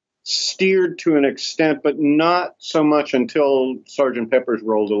steered to an extent, but not so much until Sgt. Pepper's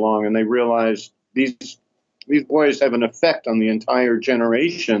rolled along, and they realized these boys have an effect on the entire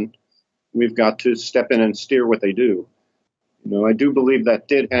generation. We've got to step in and steer what they do. I do believe that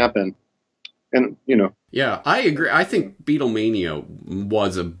did happen. And, Yeah, I agree. I think Beatlemania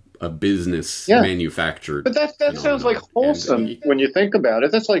was a business manufactured. But that sounds like wholesome when you think about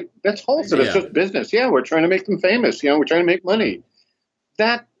it. That's wholesome. Yeah. It's just business. Yeah, we're trying to make them famous. We're trying to make money.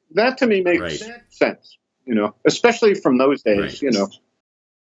 That to me makes sense, especially from those days,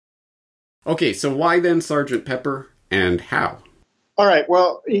 Okay, so why then Sgt. Pepper, and how? All right,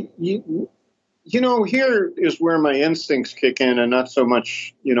 well, here is where my instincts kick in and not so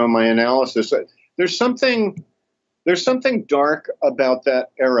much, my analysis. There's something dark about that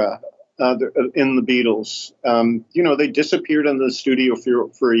era in the Beatles. They disappeared in the studio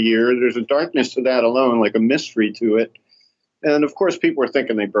for a year. There's a darkness to that alone, like a mystery to it. And, of course, people were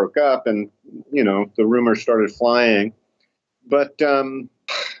thinking they broke up and, the rumors started flying. But, a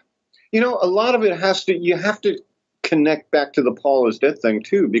lot of it you have to connect back to the Paul is dead thing,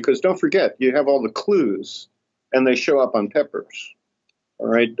 too, because don't forget, you have all the clues and they show up on Peppers. All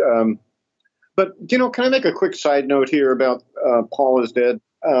right. But, can I make a quick side note here about Paul is dead?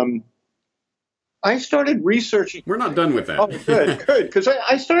 I started researching. We're not done with that. Oh, good. Because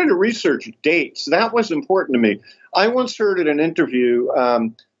I started to research dates. That was important to me. I once heard in an interview,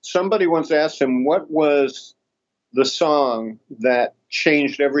 somebody once asked him, what was the song that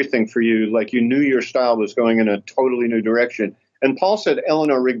changed everything for you? Like you knew your style was going in a totally new direction. And Paul said,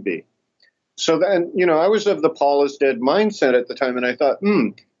 Eleanor Rigby. So then, I was of the Paul is dead mindset at the time. And I thought,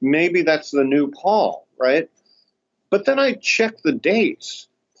 maybe that's the new Paul, right? But then I checked the dates.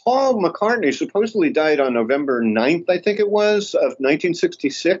 Paul McCartney supposedly died on November 9th, I think it was, of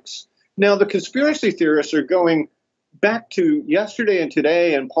 1966. Now, the conspiracy theorists are going back to yesterday and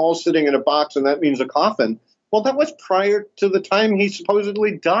today, and Paul's sitting in a box, and that means a coffin. Well, that was prior to the time he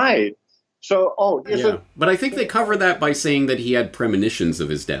supposedly died. So, but I think they cover that by saying that he had premonitions of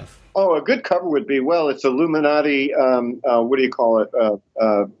his death. Oh, a good cover would be, well, it's Illuminati, what do you call it,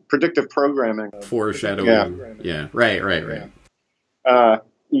 predictive programming. Foreshadowing. Yeah, right.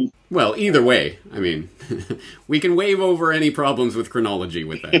 Well, either way, I mean, we can wave over any problems with chronology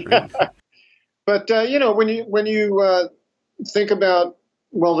with that, right? But, when you think about,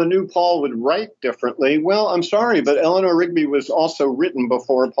 well, the new Paul would write differently, well, I'm sorry, but Eleanor Rigby was also written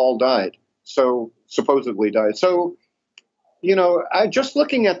before Paul died, supposedly died. So, just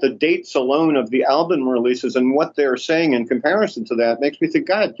looking at the dates alone of the album releases and what they're saying in comparison to that makes me think,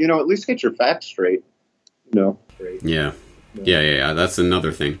 God, at least get your facts straight. Yeah. Yeah. That's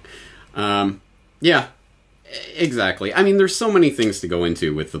another thing. Yeah, exactly. I mean, there's so many things to go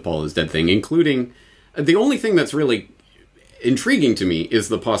into with the Paul is dead thing, including the only thing that's really intriguing to me is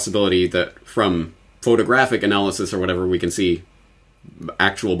the possibility that from photographic analysis or whatever, we can see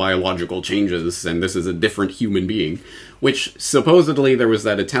actual biological changes, and this is a different human being. Which, supposedly, there was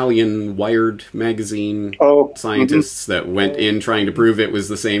that Italian Wired magazine scientists that went in trying to prove it was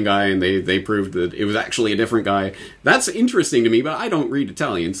the same guy, and they proved that it was actually a different guy. That's interesting to me, but I don't read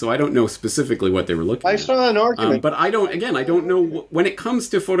Italian, so I don't know specifically what they were looking at. I saw an argument. But I don't know, when it comes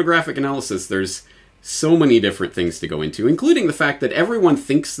to photographic analysis, there's so many different things to go into, including the fact that everyone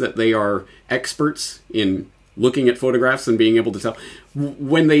thinks that they are experts in looking at photographs and being able to tell,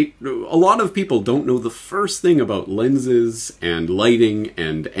 when a lot of people don't know the first thing about lenses and lighting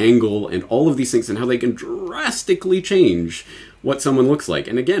and angle and all of these things and how they can drastically change what someone looks like.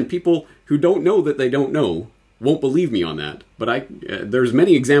 And again, people who don't know that they don't know won't believe me on that, but there's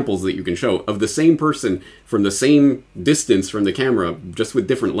many examples that you can show of the same person from the same distance from the camera, just with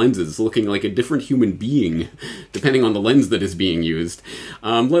different lenses, looking like a different human being, depending on the lens that is being used.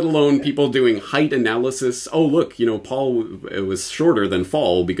 Let alone people doing height analysis. Oh, look, Paul was shorter than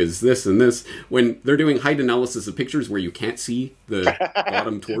Fall because this and this. When they're doing height analysis of pictures where you can't see the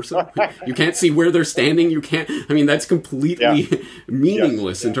bottom torso, you can't see where they're standing, that's completely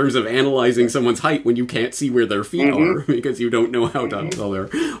meaningless in terms of analyzing someone's height when you can't see where their feet are because you don't know how tall they are.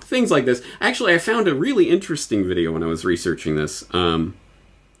 Things like this. Actually, I found a really interesting video when I was researching this. The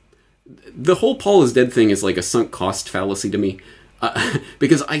whole Paul is dead thing is like a sunk cost fallacy to me.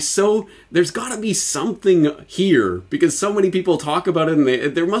 Because there's got to be something here, because so many people talk about it,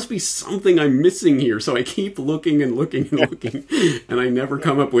 and there must be something I'm missing here, so I keep looking and looking and looking, and I never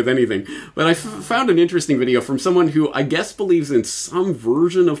come up with anything. But I found an interesting video from someone who I guess believes in some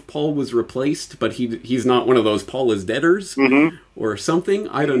version of Paul was replaced, but he's not one of those Paul is deaders, or something,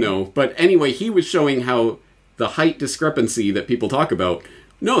 I don't know. But anyway, he was showing how the height discrepancy that people talk about,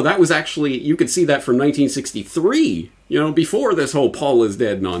 no, that was actually, you could see that from 1963, before this whole Paul is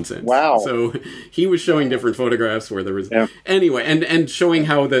dead nonsense. Wow. So he was showing different photographs where there was... Yeah. Anyway, and showing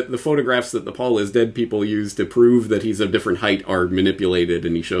how the photographs that the Paul is dead people use to prove that he's of different height are manipulated,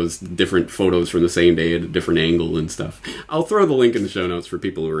 and he shows different photos from the same day at a different angle and stuff. I'll throw the link in the show notes for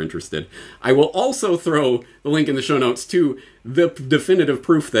people who are interested. I will also throw the link in the show notes to the definitive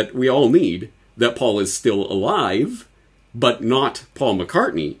proof that we all need that Paul is still alive, but not Paul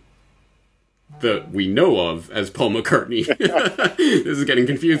McCartney, that we know of as Paul McCartney. This is getting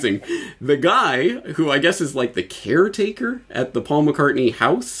confusing. The guy, who I guess is like the caretaker at the Paul McCartney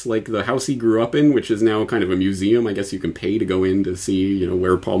house, like the house he grew up in, which is now kind of a museum. I guess you can pay to go in to see,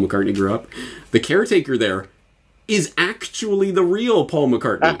 where Paul McCartney grew up. The caretaker there is actually the real Paul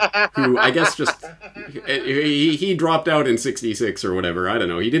McCartney, who I guess just, he dropped out in 66 or whatever, I don't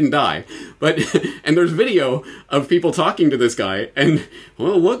know, he didn't die. But, and there's video of people talking to this guy, and,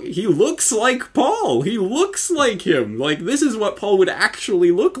 well, look, he looks like Paul, he looks like him, like, this is what Paul would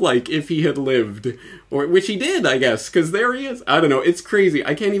actually look like if he had lived, or, which he did, I guess, because there he is. I don't know, it's crazy,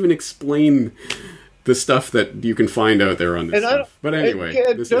 I can't even explain the stuff that you can find out there on this stuff. But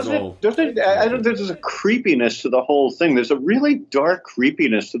anyway, this is all... There's a creepiness to the whole thing. There's a really dark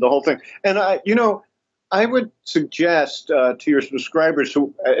creepiness to the whole thing. And, I would suggest to your subscribers,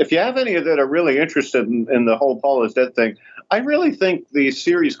 who, if you have any that are really interested in the whole Paul is dead thing, I really think the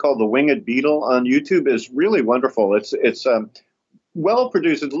series called The Winged Beetle on YouTube is really wonderful. It's well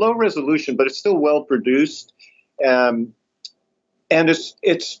produced. It's low resolution, but it's still well produced. And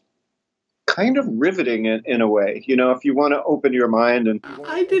it's kind of riveting in a way, if you want to open your mind. And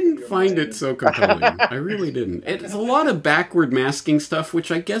I didn't find it so compelling. I really didn't. It's a lot of backward masking stuff,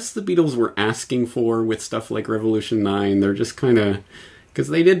 which I guess the Beatles were asking for with stuff like Revolution 9. They're just kind of, because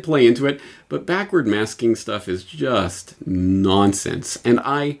they did play into it, but backward masking stuff is just nonsense. And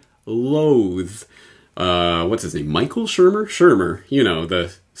I loathe, what's his name, Michael Shermer? Shermer,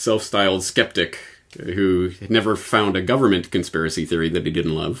 the self-styled skeptic who never found a government conspiracy theory that he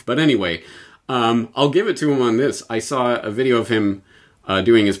didn't love. But anyway, I'll give it to him on this. I saw a video of him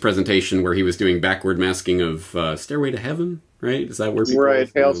doing his presentation where he was doing backward masking of Stairway to Heaven, right? Is that where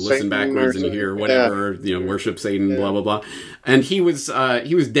people listen backwards and you hear whatever, worship Satan, blah, blah, blah. And he was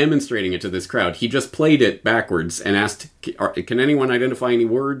demonstrating it to this crowd. He just played it backwards and asked, can anyone identify any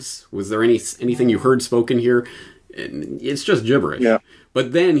words? Was there anything you heard spoken here? It's just gibberish. Yeah.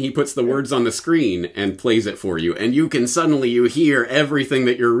 But then he puts the words on the screen and plays it for you, and you hear everything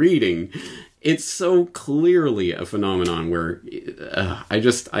that you're reading. It's so clearly a phenomenon where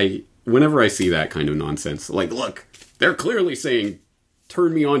whenever I see that kind of nonsense, like, look, they're clearly saying,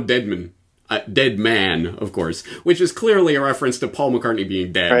 turn me on, dead man, of course, which is clearly a reference to Paul McCartney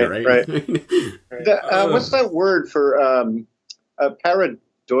being dead, right? What's that word for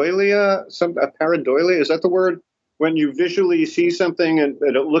pareidolia? Pareidolia, is that the word? when you visually see something and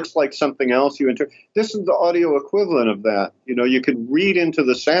it looks like something else, this is the audio equivalent of that. You could read into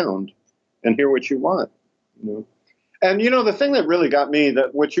the sound and hear what you want. And the thing that really got me,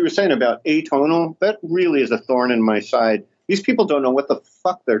 that what you were saying about atonal, that really is a thorn in my side. These people don't know what the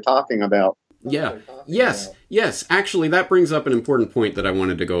fuck they're talking about. Yeah. Yes. Actually, that brings up an important point that I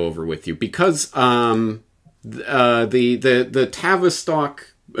wanted to go over with you, because the Tavistock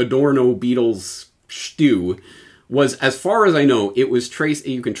Adorno Beatles stew was, as far as I know,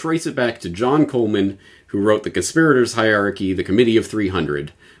 you can trace it back to John Coleman, who wrote The Conspirators' Hierarchy, The Committee of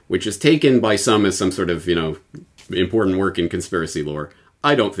 300, which is taken by some as some sort of, important work in conspiracy lore.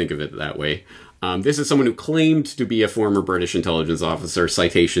 I don't think of it that way. This is someone who claimed to be a former British intelligence officer,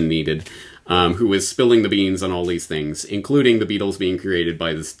 citation needed, who was spilling the beans on all these things, including the Beatles being created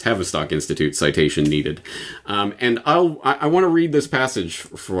by the Tavistock Institute, citation needed. And I want to read this passage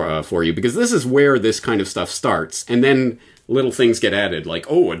for you, because this is where this kind of stuff starts, and then little things get added, like,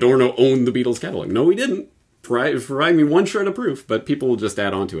 oh, Adorno owned the Beatles catalog. No, he didn't. Provide me one shred of proof, but people will just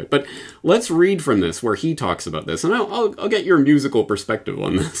add on to it. But let's read from this, where he talks about this, and I'll get your musical perspective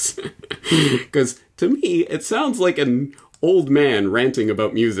on this. Because to me, it sounds like an old man ranting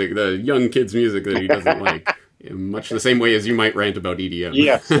about music, the young kid's music that he doesn't like. In much the same way as you might rant about EDM.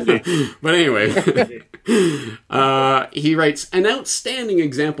 Yes. But anyway, he writes, an outstanding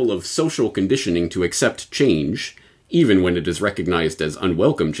example of social conditioning to accept change, even when it is recognized as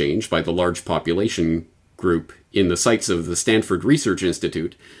unwelcome change by the large population group in the sites of the Stanford Research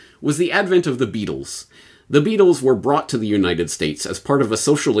Institute, was the advent of the Beatles. The Beatles were brought to the United States as part of a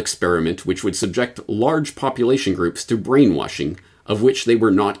social experiment which would subject large population groups to brainwashing, of which they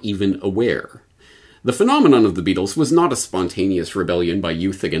were not even aware. The phenomenon of the Beatles was not a spontaneous rebellion by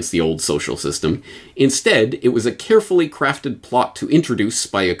youth against the old social system. Instead, it was a carefully crafted plot to introduce,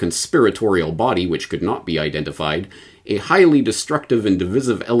 by a conspiratorial body which could not be identified, a highly destructive and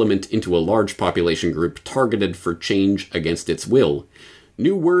divisive element into a large population group targeted for change against its will.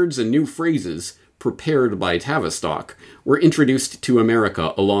 New words and new phrases, prepared by Tavistock, were introduced to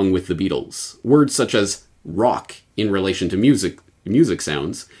America along with the Beatles. Words such as rock in relation to music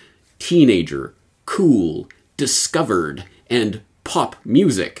sounds, teenager, cool, discovered, and pop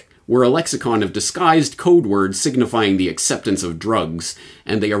music were a lexicon of disguised code words signifying the acceptance of drugs,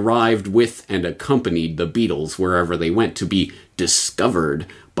 and they arrived with and accompanied the Beatles wherever they went to be discovered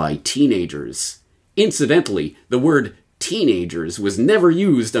by teenagers. Incidentally, the word teenagers was never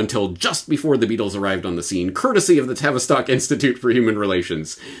used until just before the Beatles arrived on the scene, courtesy of the Tavistock Institute for Human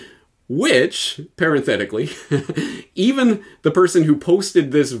Relations. Which, parenthetically, even the person who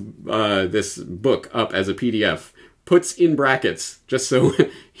posted this book up as a PDF puts in brackets, just so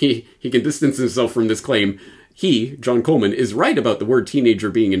he can distance himself from this claim. He, John Coleman, is right about the word teenager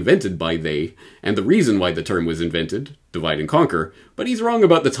being invented by they, and the reason why the term was invented, divide and conquer, but he's wrong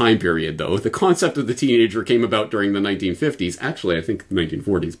about the time period, though. The concept of the teenager came about during the 1950s, actually I think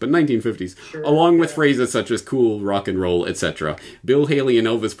 1940s, but 1950s, sure, along with phrases such as cool, rock and roll, etc. Bill Haley and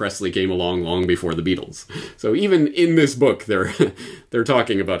Elvis Presley came along long before the Beatles. So even in this book, they're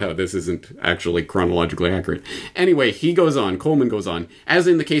talking about how this isn't actually chronologically accurate. Anyway, Coleman goes on, as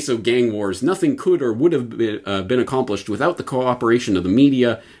in the case of gang wars, nothing could or would have been accomplished without the cooperation of the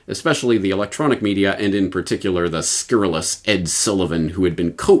media, especially the electronic media, and in particular the scurrilous Ed Sullivan, who had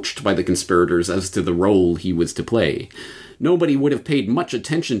been coached by the conspirators as to the role he was to play. Nobody would have paid much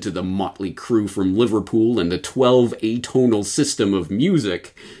attention to the motley crew from Liverpool and the 12 atonal system of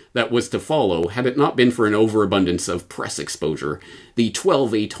music that was to follow had it not been for an overabundance of press exposure. The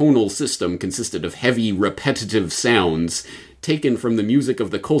 12 atonal system consisted of heavy, repetitive sounds taken from the music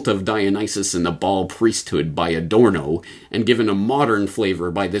of the cult of Dionysus and the Baal priesthood by Adorno, and given a modern flavor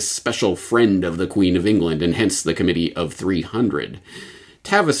by this special friend of the Queen of England, and hence the Committee of 300.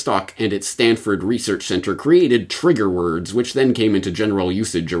 Tavistock and its Stanford Research Center created trigger words, which then came into general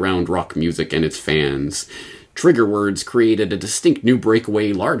usage around rock music and its fans. Trigger words created a distinct new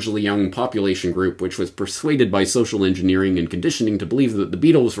breakaway, largely young population group, which was persuaded by social engineering and conditioning to believe that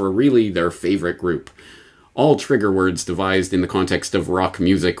the Beatles were really their favorite group. All trigger words devised in the context of rock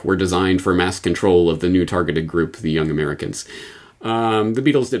music were designed for mass control of the new targeted group, the young Americans. The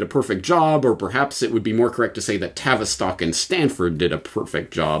Beatles did a perfect job, or perhaps it would be more correct to say that Tavistock and Stanford did a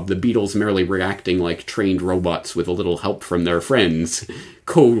perfect job, the Beatles merely reacting like trained robots with a little help from their friends.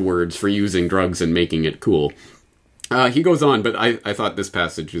 Code words for using drugs and making it cool. He goes on, but I thought this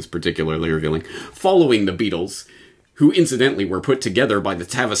passage is particularly revealing. Following the Beatles, who incidentally were put together by the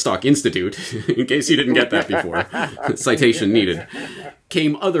Tavistock Institute, in case you didn't get that before, citation needed,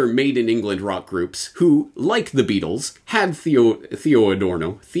 came other made-in-England rock groups who, like the Beatles, had Theo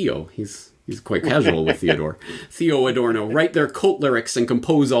Adorno, he's He's quite casual with Theodore. Theo Adorno write their cult lyrics and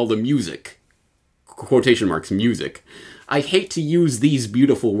compose all the music. Quotation marks, music. I hate to use these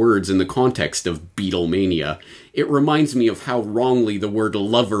beautiful words in the context of Beatlemania. It reminds me of how wrongly the word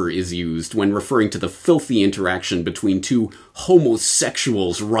lover is used when referring to the filthy interaction between two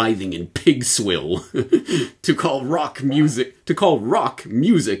homosexuals writhing in pig swill. To call rock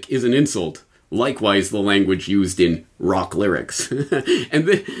music is an insult. Likewise, the language used in rock lyrics.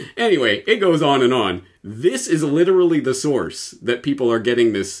 Anyway, it goes on and on. This is literally the source that people are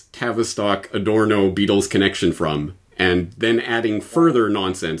getting this Tavistock Adorno Beatles connection from. And then adding further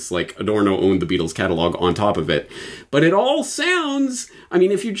nonsense, like Adorno owned the Beatles catalog on top of it. But it all sounds, I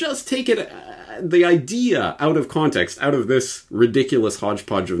mean, if you just take it, the idea out of context, out of this ridiculous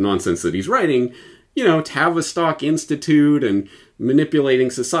hodgepodge of nonsense that he's writing, you know, Tavistock Institute and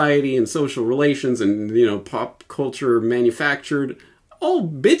manipulating society and social relations and, you know, pop culture manufactured, all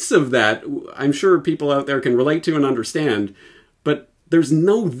bits of that I'm sure people out there can relate to and understand, but there's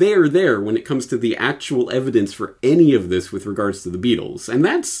no there when it comes to the actual evidence for any of this with regards to the Beatles. And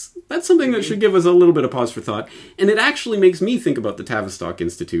that's something that should give us a little bit of pause for thought. And it actually makes me think about the Tavistock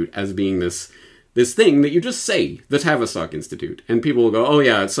Institute as being this thing that you just say, the Tavistock Institute. And people will go, oh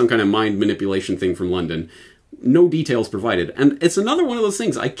yeah, it's some kind of mind manipulation thing from London. No details provided. And it's another one of those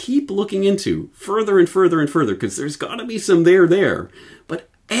things I keep looking into further and further and further, because there's got to be some there. But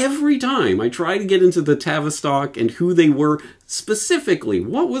every time I try to get into the Tavistock and who they were, specifically,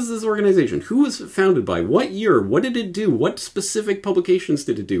 what was this organization? Who was it founded by? What year? What did it do? What specific publications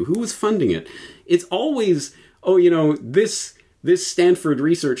did it do? Who was funding it? It's always, oh, you know, this Stanford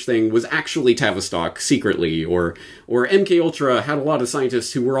research thing was actually Tavistock secretly, or MK Ultra had a lot of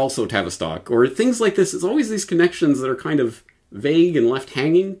scientists who were also Tavistock, or things like this. It's always these connections that are kind of vague and left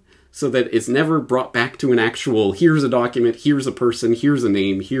hanging, so that it's never brought back to an actual, here's a document, here's a person, here's a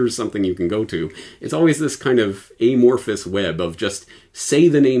name, here's something you can go to. It's always this kind of amorphous web of just say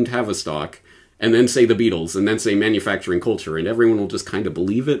the name Tavistock, and then say the Beatles, and then say manufacturing culture, and everyone will just kind of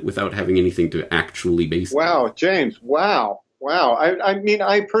believe it without having anything to actually base it. Wow, James, wow. I mean,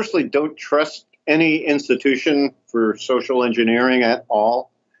 I personally don't trust any institution for social engineering at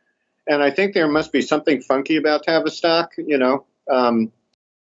all. And I think there must be something funky about Tavistock, you know.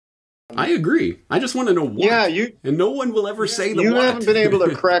 I agree. I just want to know what. Yeah, and no one will ever say the what. You haven't been able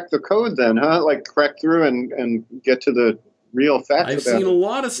to crack crack the code then, huh? Like crack through and get to the real facts. I've seen a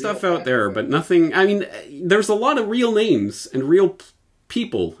lot of stuff out there, but nothing. I mean, there's a lot of real names and real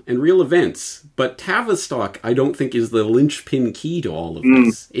people and real events, but Tavistock, I don't think, is the linchpin key to all of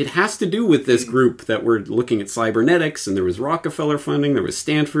this. It has to do with this group that we're looking at cybernetics, and there was Rockefeller funding, there was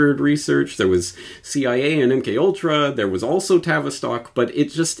Stanford research, there was CIA and MK Ultra, there was also Tavistock, but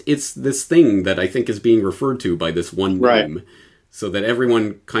it's this thing that I think is being referred to by this one name. So that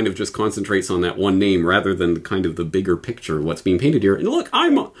everyone kind of just concentrates on that one name rather than the kind of the bigger picture of what's being painted here. And look,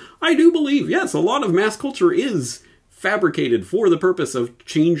 I do believe, yes, a lot of mass culture is fabricated for the purpose of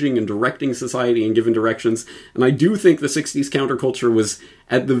changing and directing society in given directions. And I do think the 60s counterculture was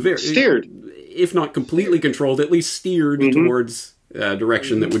at the very... steered. If not completely controlled, at least steered towards a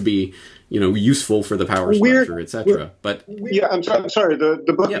direction that would be, you know, useful for the power structure, etc. But yeah, I'm sorry.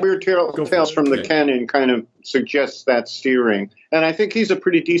 The book Weird Tales from the Canyon kind of suggests that steering. And I think he's a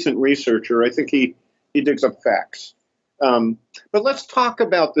pretty decent researcher. I think he digs up facts. But let's talk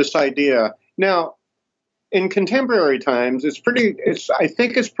about this idea. Now, in contemporary times, I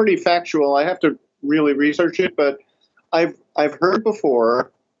think it's pretty factual. I have to really research it, but I've heard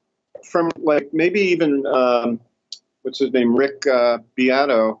before from, like, maybe even what's his name, Rick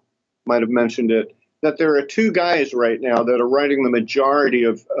Beato might have mentioned it, that there are two guys right now that are writing the majority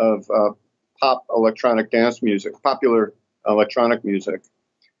of pop electronic dance music, popular electronic music.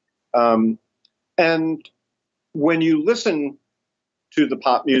 And when you listen to the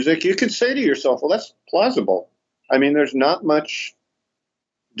pop music, you could say to yourself, well, that's plausible. I mean, there's not much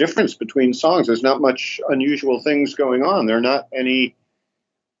difference between songs. There's not much unusual things going on. There are not any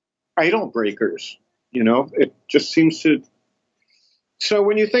idol breakers, you know? It just seems to... So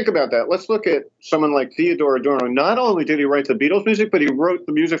when you think about that, let's look at someone like Theodore Adorno. Not only did he write the Beatles music, but he wrote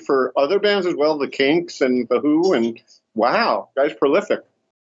the music for other bands as well, the Kinks and the Who, and wow, guy's prolific.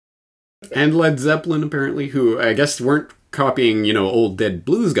 And Led Zeppelin, apparently, who I guess weren't copying, you know, old dead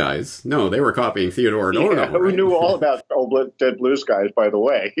blues guys. No, they were copying Theodore Adorno. Yeah, who right? knew all about old dead blues guys, by the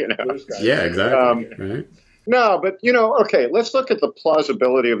way. You know. Yeah, exactly. Right? No, but, you know, okay, let's look at the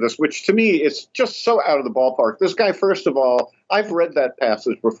plausibility of this, which to me is just so out of the ballpark. This guy, first of all, I've read that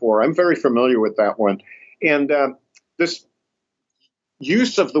passage before. I'm very familiar with that one. And this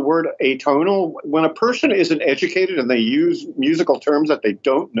use of the word atonal, when a person isn't educated and they use musical terms that they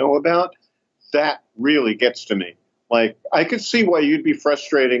don't know about, that really gets to me. Like, I could see why you'd be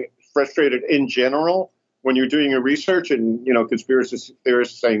frustrated in general when you're doing your research and, you know, conspiracy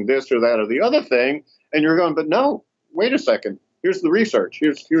theorists saying this or that or the other thing, and you're going, but no, wait a second. Here's the research.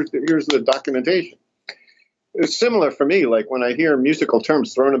 Here's the documentation. It's similar for me, like when I hear musical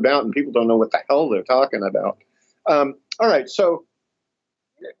terms thrown about and people don't know what the hell they're talking about. All right, so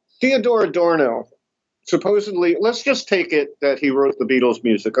Theodore Adorno, supposedly, let's just take it that he wrote the Beatles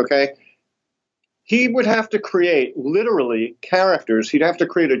music, okay? He would have to create, literally, characters. He'd have to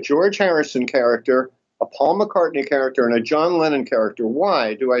create a George Harrison character, a Paul McCartney character, and a John Lennon character.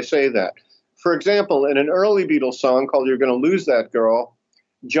 Why do I say that? For example, in an early Beatles song called You're Gonna Lose That Girl,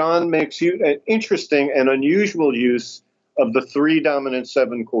 John makes an interesting and unusual use of the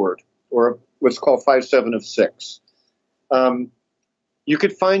 3-dominant-7 chord, or what's called 5/7 of 6. You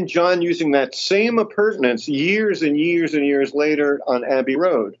could find John using that same appurtenance years and years and years later on Abbey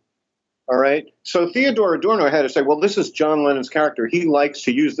Road. All right. So Theodore Adorno had to say, well, this is John Lennon's character. He likes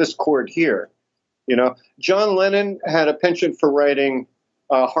to use this chord here. You know, John Lennon had a penchant for writing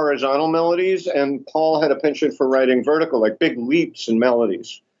horizontal melodies, and Paul had a penchant for writing vertical, like big leaps in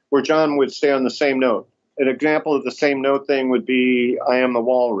melodies, where John would stay on the same note. An example of the same note thing would be I Am the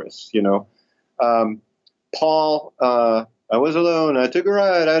Walrus, you know. Paul, I was alone, I took a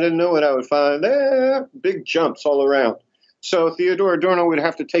ride, I didn't know what I would find there. Big jumps all around. So Theodore Adorno would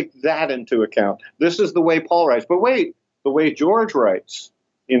have to take that into account. This is the way Paul writes. But wait, the way George writes,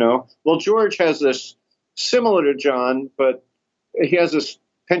 you know. Well, George has this similar to John, but he has this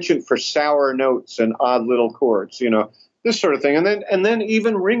penchant for sour notes and odd little chords, you know, this sort of thing. And then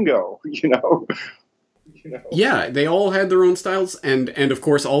even Ringo, you know. Yeah, they all had their own styles, and of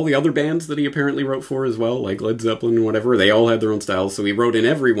course all the other bands that he apparently wrote for as well, like Led Zeppelin and whatever, they all had their own styles, so he wrote in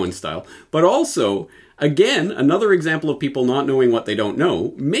everyone's style. But also, again, another example of people not knowing what they don't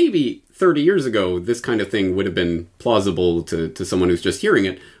know. Maybe 30 years ago, this kind of thing would have been plausible to someone who's just hearing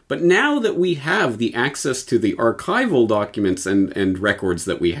it. But now that we have the access to the archival documents and records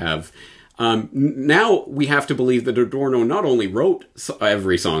that we have, now we have to believe that Adorno not only wrote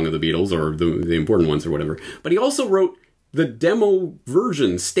every song of the Beatles, or the important ones or whatever, but he also wrote the demo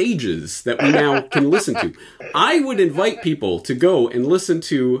version stages that we now can listen to. I would invite people to go and listen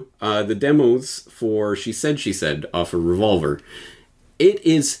to the demos for She Said off of Revolver. It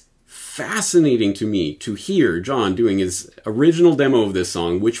is fascinating to me to hear John doing his original demo of this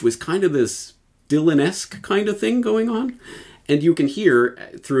song, which was kind of this Dylan-esque kind of thing going on. And you can hear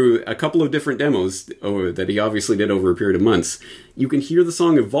through a couple of different demos that he obviously did over a period of months, you can hear the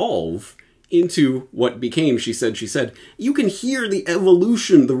song evolve into what became She Said. You can hear the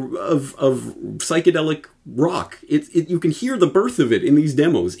evolution of psychedelic rock. You can hear the birth of it in these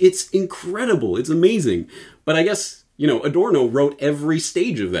demos. It's incredible. It's amazing. But I guess, you know, Adorno wrote every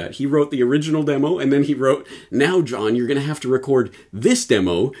stage of that. He wrote the original demo, and then he wrote, now, John, you're going to have to record this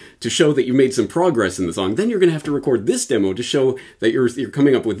demo to show that you made some progress in the song. Then you're going to have to record this demo to show that you're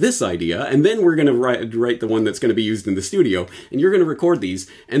coming up with this idea, and then we're going to write the one that's going to be used in the studio, and you're going to record these,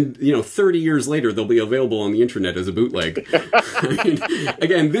 and, you know, 30 years later, they'll be available on the internet as a bootleg. I mean,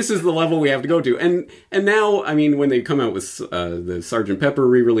 again, this is the level we have to go to. And now, I mean, when they come out with the Sgt. Pepper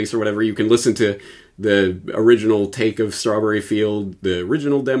re-release or whatever, you can listen to the original take of Strawberry Field, the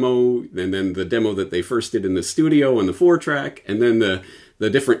original demo, and then the demo that they first did in the studio on the 4-track, and then the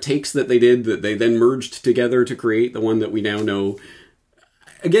different takes that they did that they then merged together to create the one that we now know.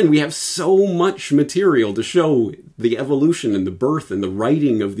 Again, we have so much material to show the evolution and the birth and the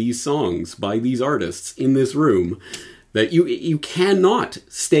writing of these songs by these artists in this room that you cannot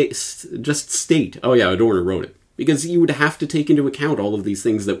just state, oh yeah, Adorno wrote it. Because you would have to take into account all of these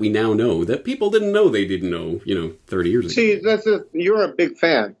things that we now know that people didn't know they didn't know, you know, 30 years ago. See, you're a big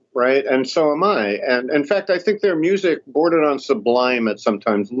fan, right? And so am I. And in fact, I think their music bordered on sublime at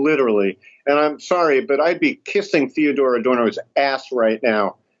sometimes, literally. And I'm sorry, but I'd be kissing Theodore Adorno's ass right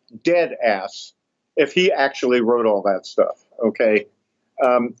now, dead ass, if he actually wrote all that stuff, okay?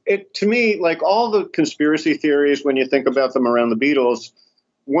 To me, like all the conspiracy theories, when you think about them around the Beatles,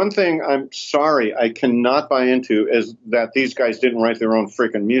 one thing I'm sorry I cannot buy into is that these guys didn't write their own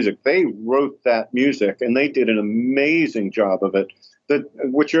freaking music. They wrote that music, and they did an amazing job of it.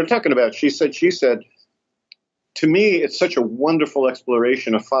 What you're talking about, She Said, to me, it's such a wonderful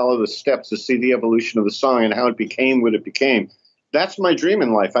exploration to follow the steps to see the evolution of the song and how it became what it became. That's my dream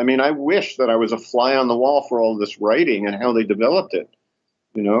in life. I mean, I wish that I was a fly on the wall for all this writing and how they developed it.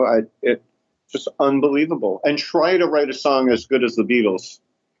 You know, it's just unbelievable. And try to write a song as good as the Beatles.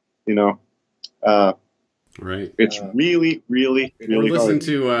 You know, right? It's really, really, really listen hard.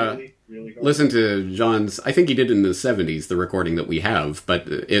 to listen to John's, I think he did in the 70s, the recording that we have, but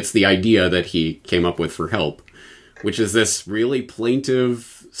it's the idea that he came up with for Help, which is this really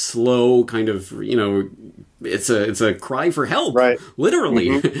plaintive, slow kind of, it's a cry for help, right?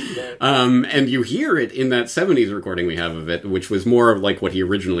 Literally. And you hear it in that 70s recording we have of it, which was more like what he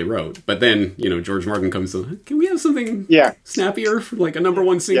originally wrote. But then, George Martin comes to, can we have something snappier, like a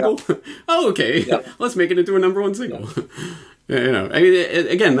 #1 single? Oh, okay. Yeah. Let's make it into a #1 single.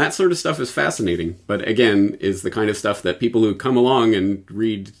 Again, that sort of stuff is fascinating, but again, is the kind of stuff that people who come along and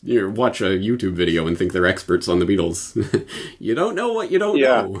read, watch a YouTube video and think they're experts on the Beatles. You don't know what you don't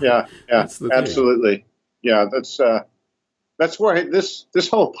know. Yeah, absolutely. Yeah, that's why this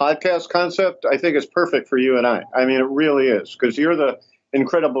whole podcast concept, I think, is perfect for you and I. I mean, it really is, because you're the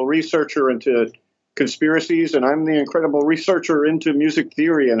incredible researcher into conspiracies, and I'm the incredible researcher into music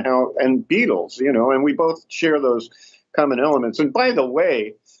theory and Beatles, and we both share those common elements. And by the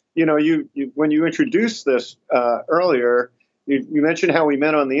way, you when you introduced this earlier, you mentioned how we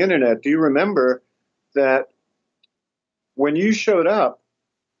met on the internet. Do you remember that when you showed up,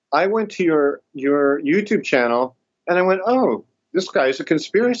 I went to your YouTube channel and I went, oh, this guy's a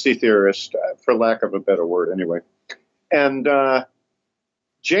conspiracy theorist, for lack of a better word, anyway. And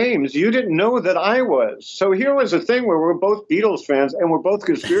James, you didn't know that I was. So here was a thing where we're both Beatles fans and we're both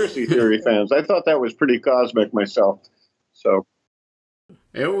conspiracy theory fans. I thought that was pretty cosmic myself. So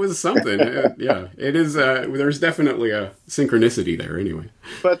it was something. Yeah, it is. There's definitely a synchronicity there anyway.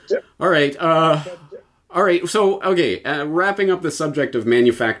 But all right. So, okay, wrapping up the subject of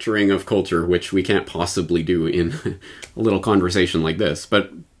manufacturing of culture, which we can't possibly do in a little conversation like this.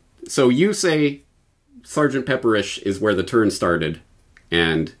 But, so you say Sgt. Pepperish is where the turn started,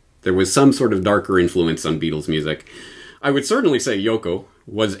 and there was some sort of darker influence on Beatles music. I would certainly say Yoko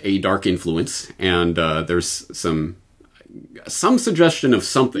was a dark influence, and there's some suggestion of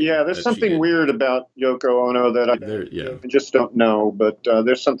something. Yeah, there's something weird about Yoko Ono that I just don't know, but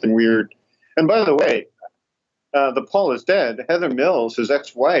there's something weird. And by the way, the Paul is dead. Heather Mills, his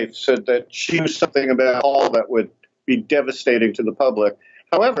ex-wife, said that she knew something about Paul that would be devastating to the public.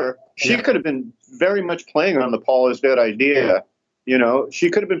 However, she could have been very much playing on the Paul is dead idea. She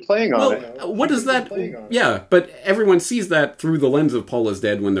could have been playing on it. What is that? Yeah, but everyone sees that through the lens of Paul is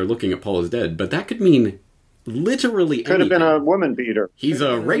dead when they're looking at Paul is dead. But that could mean literally anything. Could have been a woman beater. He's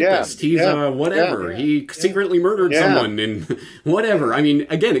a rapist. He's a whatever. He secretly murdered someone and whatever. I mean,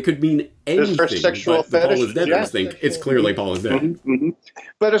 again, it could mean anything. But the Paul is dead think it's clearly Paul is dead.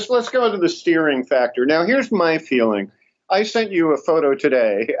 But let's go to the steering factor. Now, here's my feeling. I sent you a photo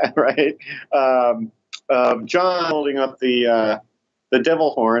today, right, of John holding up the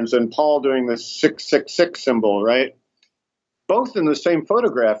devil horns and Paul doing the 666 symbol, right? Both in the same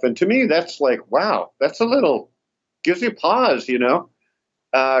photograph. And to me, that's like, wow, that's a little, gives you pause,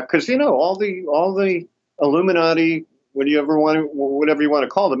 because, all the Illuminati, whatever you want to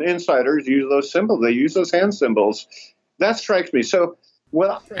call them, insiders use those symbols. They use those hand symbols. That strikes me. So,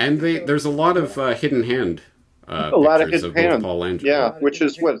 and there's a lot of hidden hand. A lot of hidden hand. Paul and yeah, which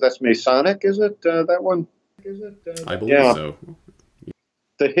is that's Masonic, is it? That one? I believe so.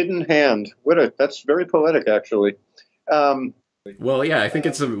 The hidden hand. That's very poetic, actually. Well, yeah, I think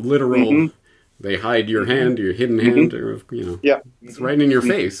it's a literal. They hide your hand, your hidden hand, or it's right in your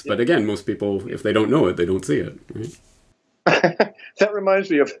face. But again, most people, if they don't know it, they don't see it. Right? That reminds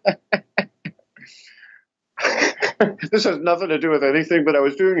me of. This has nothing to do with anything, but I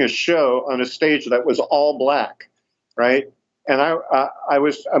was doing a show on a stage that was all black, right? And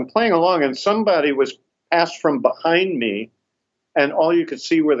I'm playing along, and somebody was passed from behind me, and all you could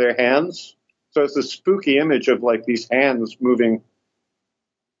see were their hands. So it's a spooky image of like these hands moving,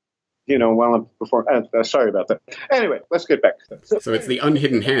 while I'm performing. Sorry about that. Anyway, let's get back. So it's the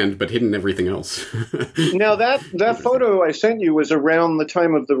unhidden hand, but hidden everything else. Now that photo I sent you was around the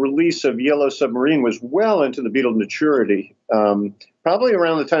time of the release of Yellow Submarine, was well into the Beatles' maturity. Probably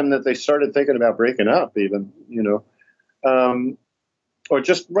around the time that they started thinking about breaking up, even, or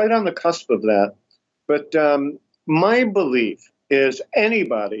just right on the cusp of that. But my belief is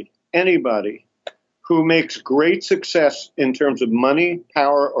anybody who makes great success in terms of money,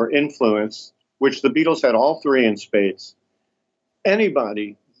 power, or influence, which the Beatles had all three in spades,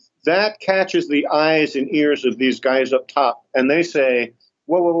 anybody that catches the eyes and ears of these guys up top, and they say,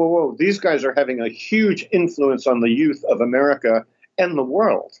 whoa, these guys are having a huge influence on the youth of America and the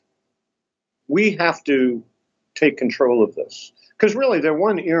world. We have to take control of this. Because really, their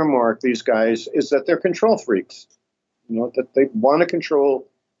one earmark, these guys, is that they're control freaks. That they want to control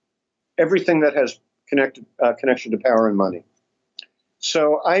everything that has connection to power and money.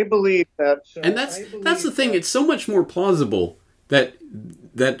 So I believe that... And that's the thing. It's so much more plausible that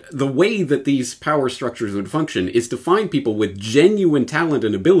that the way that these power structures would function is to find people with genuine talent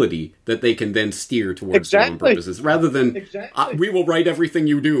and ability that they can then steer towards their own purposes, rather than we will write everything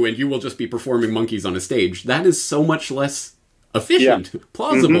you do and you will just be performing monkeys on a stage. That is so much less efficient,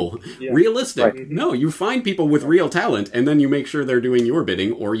 plausible, realistic. Right. No, you find people with real talent and then you make sure they're doing your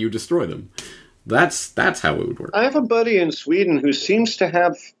bidding or you destroy them. That's how it would work. I have a buddy in Sweden who seems to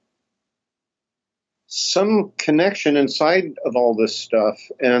have some connection inside of all this stuff.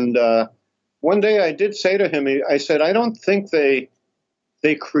 And one day I did say to him, I said, I don't think they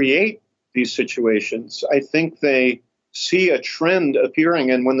create these situations. I think they see a trend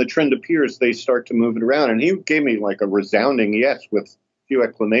appearing, and when the trend appears, they start to move it around. And he gave me like a resounding yes with a few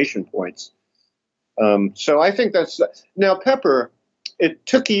exclamation points. So I think that's... Now, Pepper, it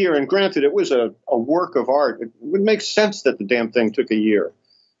took a year, and granted, it was a work of art. It would make sense that the damn thing took a year.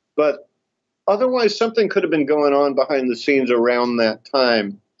 But otherwise, something could have been going on behind the scenes around that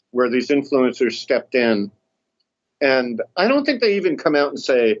time where these influencers stepped in. And I don't think they even come out and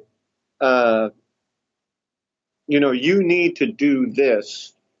say, you need to do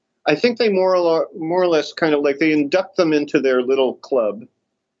this. I think they more or less kind of like they induct them into their little club,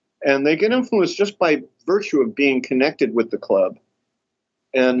 and they get influenced just by virtue of being connected with the club.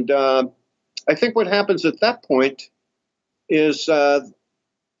 And I think what happens at that point is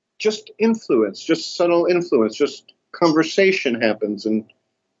just influence, just subtle influence, just conversation happens. And,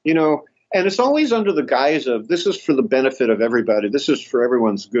 and it's always under the guise of this is for the benefit of everybody. This is for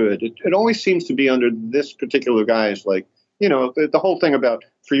everyone's good. It always seems to be under this particular guise, like, the whole thing about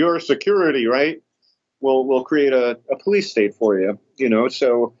for your security, right? We'll create a police state for you,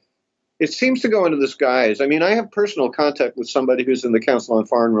 so it seems to go into this guise. I mean, I have personal contact with somebody who's in the Council on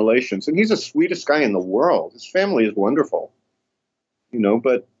Foreign Relations, and he's the sweetest guy in the world. His family is wonderful,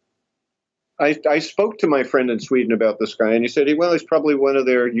 but I spoke to my friend in Sweden about this guy, and he said, he's probably one of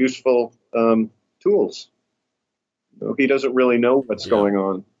their useful tools. He doesn't really know what's going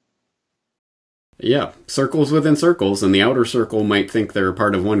on. Yeah, circles within circles, and the outer circle might think they're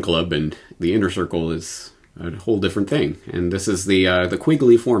part of one club, and the inner circle is a whole different thing. And this is the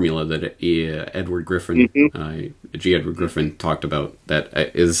Quigley formula that Edward Griffin, G. Edward Griffin, talked about that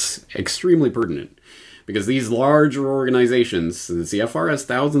is extremely pertinent. Because these larger organizations, the CFR has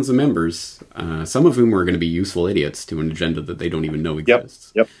thousands of members, some of whom are going to be useful idiots to an agenda that they don't even know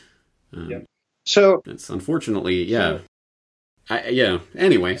exists. Yep. So it's unfortunately,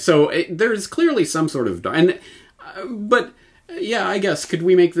 Anyway, so there's clearly some sort of, but I guess could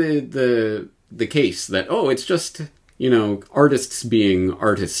we make the case that it's just artists being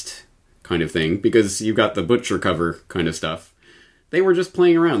artist kind of thing, because you've got the butcher cover kind of stuff. They were just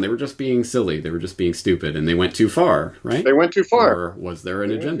playing around. They were just being silly. They were just being stupid, and they went too far, right? They went too far. Or was there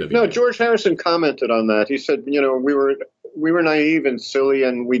an agenda? No, George Harrison commented on that. He said, we were naive and silly,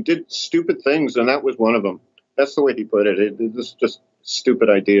 and we did stupid things, and that was one of them. That's the way he put it. It was just a stupid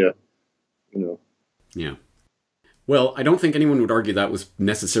idea, Yeah. Well, I don't think anyone would argue that was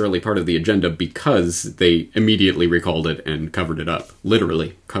necessarily part of the agenda, because they immediately recalled it and covered it up.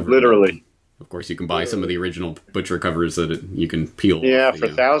 Literally covered it up. Of course, you can buy some of the original butcher covers that you can peel. Yeah, for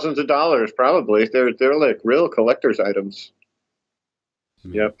thousands of dollars, probably. They're like real collector's items.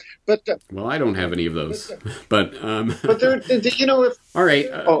 Yeah, but well, I don't have any of those, but they're if all right.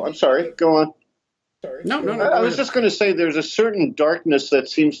 I'm sorry. Go on. Sorry. No. I was just going to say there's a certain darkness that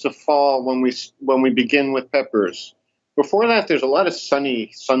seems to fall when we begin with Peppers. Before that, there's a lot of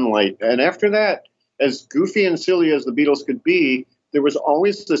sunlight, and after that, as goofy and silly as the Beatles could be, there was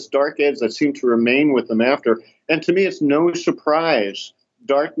always this dark edge that seemed to remain with them after. And to me, it's no surprise.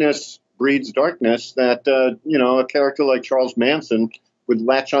 Darkness breeds darkness that, a character like Charles Manson would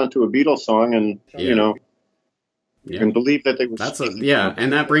latch onto a Beatles song and, and believe that they would...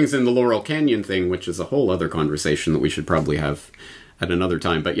 and that brings in the Laurel Canyon thing, which is a whole other conversation that we should probably have at another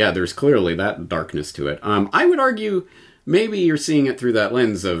time. But yeah, there's clearly that darkness to it. I would argue maybe you're seeing it through that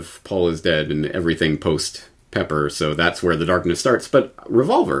lens of Paul is dead and everything post Pepper, so that's where the darkness starts. But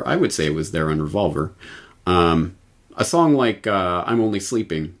Revolver, I would say, was there on Revolver. A song like I'm Only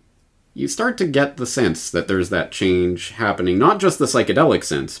Sleeping, you start to get the sense that there's that change happening, not just the psychedelic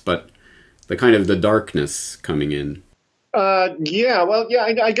sense, but the kind of the darkness coming in. I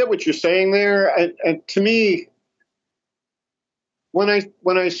get what you're saying there. And to me, when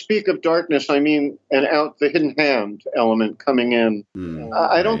I speak of darkness, I mean the hidden hand element coming in.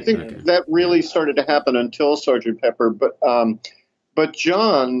 I don't think that really started to happen until Sgt. Pepper, but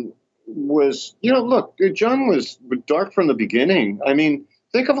John was, John was dark from the beginning. I mean,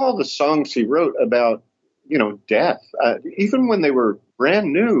 think of all the songs he wrote about, death, even when they were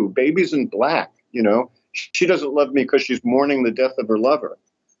brand new, Babies in Black, she doesn't love me because she's mourning the death of her lover.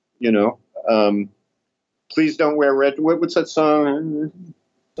 You know, please don't wear red. What's that song?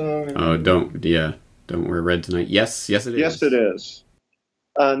 Oh, don't wear red tonight. Yes, it is. Yes, it is.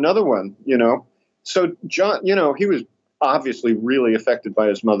 Another one, you know. So John, you know, he was obviously really affected by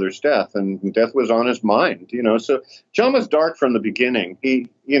his mother's death, and death was on his mind, you know. So John was dark from the beginning. He,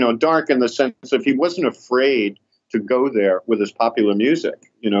 you know, dark in the sense of he wasn't afraid to go there with his popular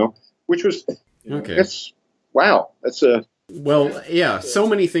music, you know, which was, you know, okay. That's a... Well, yeah, so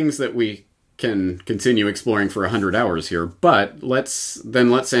many things that we can continue exploring for 100 hours here, but let's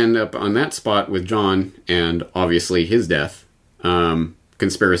end up on that spot with John and obviously his death.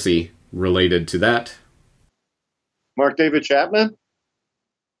 Conspiracy related to that. Mark David Chapman?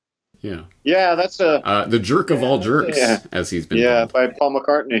 Yeah. Yeah, that's a... the jerk of all jerks, as he's been called. By Paul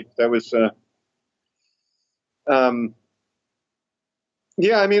McCartney. That was...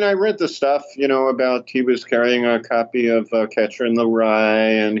 yeah, I mean, I read the stuff, you know, about he was carrying a copy of Catcher in the Rye,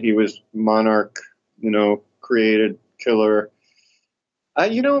 and he was monarch, you know, created killer.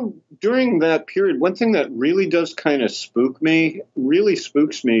 You know, during that period, one thing that really does kind of spooks me,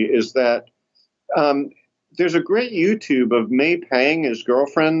 is that there's a great YouTube of May Pang, his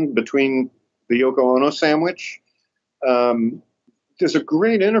girlfriend, between the Yoko Ono sandwich. There's a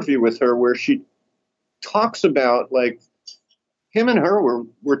great interview with her where she talks about, like, him and her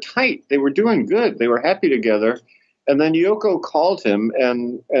were tight. They were doing good. They were happy together. And then Yoko called him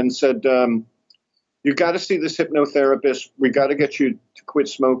and said, you got to see this hypnotherapist. We got to get you to quit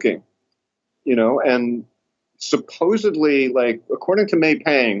smoking, you know. And supposedly, like, according to May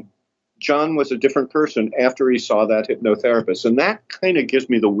Pang, John was a different person after he saw that hypnotherapist. And that kind of gives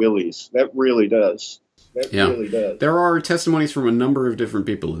me the willies. That really does. Really does. There are testimonies from a number of different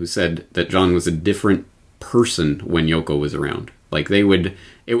people who said that John was a different person when Yoko was around. Like, it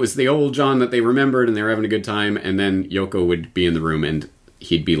was the old John that they remembered, and they were having a good time, and then Yoko would be in the room, and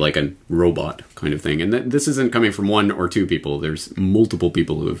he'd be like a robot kind of thing. And this isn't coming from one or two people. There's multiple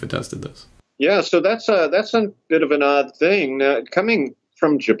people who have attested this. Yeah, so that's a bit of an odd thing. Coming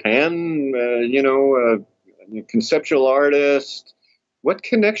from Japan, you know, a conceptual artist, what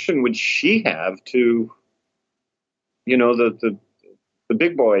connection would she have to, you know, the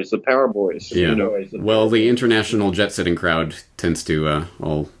big boys, the power boys? Yeah. You know? Well, the international jet-setting crowd tends to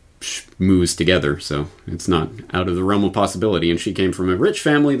all schmooze together, so it's not out of the realm of possibility. And she came from a rich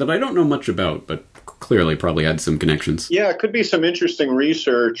family that I don't know much about, but clearly probably had some connections. Yeah, it could be some interesting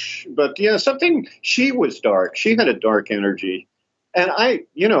research. But, yeah, she was dark. She had a dark energy. And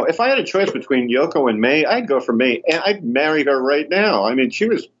you know, if I had a choice between Yoko and May, I'd go for May. And I'd marry her right now. I mean, she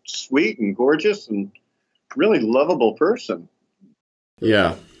was sweet and gorgeous and really lovable person.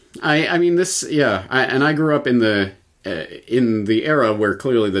 Yeah, I mean this. Yeah, I grew up in the era where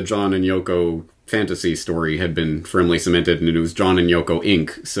clearly the John and Yoko fantasy story had been firmly cemented, and it was John and Yoko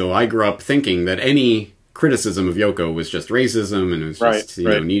Inc. So I grew up thinking that any criticism of Yoko was just racism, and it was just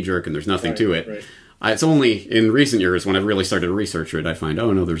know, knee jerk, and there's nothing to it. Right. It's only in recent years when I've really started to research it, I find,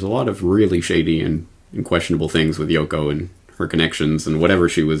 oh no, there's a lot of really shady and questionable things with Yoko and her connections and whatever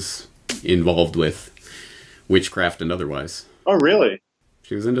she was involved with, witchcraft and otherwise. Oh, really?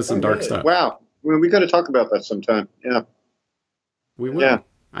 She was into some dark stuff. Wow. Well, we got to talk about that sometime. Yeah. We will. Yeah.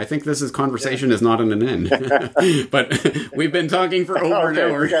 I think this conversation is not an end. But we've been talking for over an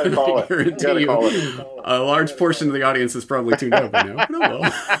hour. We gotta call it. A large portion of the audience is probably tuned out by now. But oh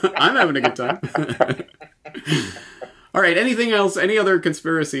well. I'm having a good time. All right. Anything else? Any other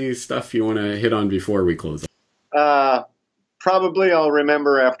conspiracy stuff you want to hit on before we close up? Probably I'll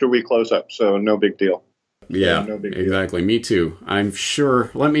remember after we close up, so no big deal. Yeah, exactly. Me too. I'm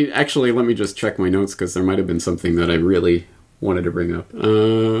sure. Let me just check my notes because there might have been something that I really wanted to bring up.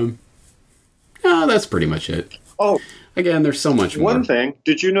 No, that's pretty much it. Oh, again, there's so much more. One thing.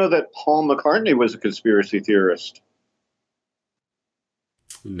 Did you know that Paul McCartney was a conspiracy theorist?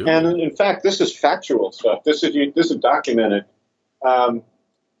 No. And in fact, this is factual stuff. This is documented.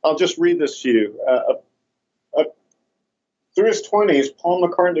 I'll just read this to you. Through his 20s, Paul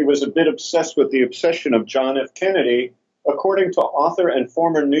McCartney was a bit obsessed with the obsession of John F. Kennedy. According to author and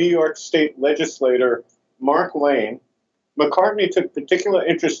former New York State legislator Mark Lane, McCartney took particular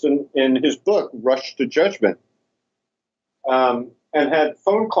interest in his book, Rush to Judgment, and had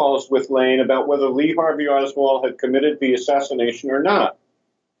phone calls with Lane about whether Lee Harvey Oswald had committed the assassination or not.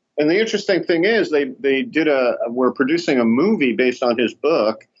 And the interesting thing is they were producing a movie based on his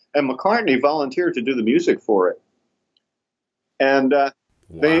book, and McCartney volunteered to do the music for it. And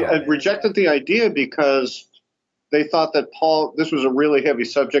they rejected the idea because they thought that this was a really heavy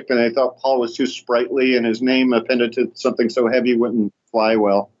subject, and they thought Paul was too sprightly, and his name appended to something so heavy wouldn't fly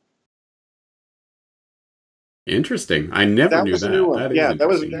well. Interesting. I never knew was that. a new one. That is Yeah, that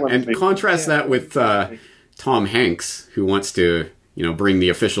was interesting. one. And contrast that with Tom Hanks, who wants to, bring the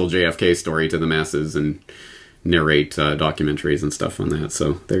official JFK story to the masses and narrate documentaries and stuff on that.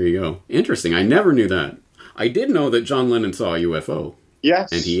 So there you go. Interesting. I never knew that. I did know that John Lennon saw a UFO.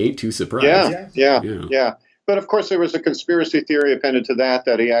 Yes. And he ain't too surprised. Yeah. But of course, there was a conspiracy theory appended to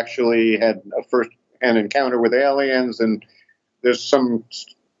that he actually had a first-hand encounter with aliens, and there's some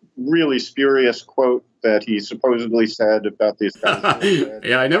really spurious quote that he supposedly said about these guys.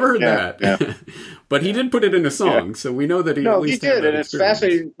 Yeah, I never heard that. Yeah. But he did put it in a song, so we know that he at least he did, had that and it's experience.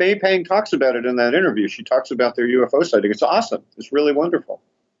 fascinating. May Pang talks about it in that interview. She talks about their UFO sighting. It's awesome. It's really wonderful.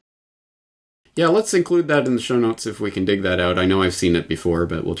 Yeah, let's include that in the show notes if we can dig that out. I know I've seen it before,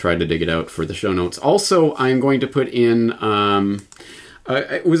 but we'll try to dig it out for the show notes. Also, I'm going to put in,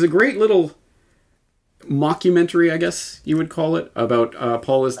 it was a great little mockumentary, I guess you would call it, about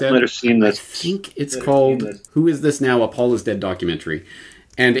Paul is Dead. I might have seen this. I think it's called Who Is This Now? A Paul is Dead documentary.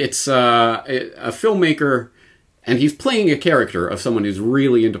 And it's a filmmaker, and he's playing a character of someone who's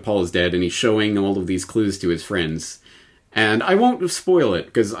really into Paul is Dead, and he's showing all of these clues to his friends. And I won't spoil it,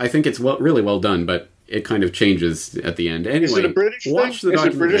 because I think it's really well done, but it kind of changes at the end. Anyway, is it a British watch thing? the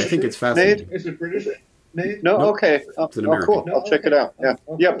documentary. I think it's fascinating. Is it British made? No, Nope. okay. It's an American. Cool. I'll check it out. Yeah,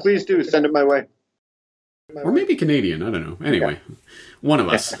 yeah. Please do send it my way. Or maybe Canadian, I don't know. Anyway, one of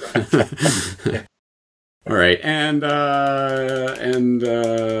us. All right, and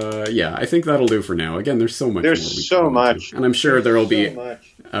yeah, I think that'll do for now. Again, there's so much. There's so much, and I'm sure there'll be a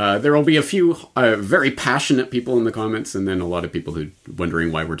few very passionate people in the comments, and then a lot of people who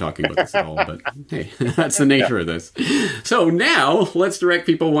wondering why we're talking about this at all. But hey, that's the nature of this. So now let's direct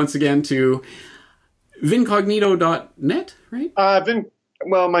people once again to vincognito.net, right?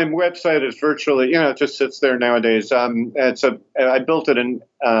 Well, my website is virtually, it just sits there nowadays. I built it in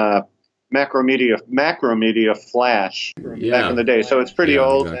Macromedia Flash back in the day, so it's pretty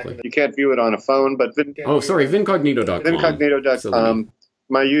old. Exactly. You can't view it on a phone, but vincognito.com. Vincognito.com.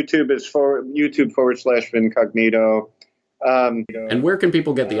 My YouTube is YouTube/Vincognito. And where can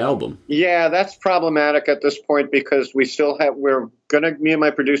people get the album? Yeah, that's problematic at this point because me and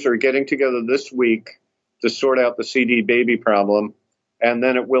my producer are getting together this week to sort out the CD baby problem, and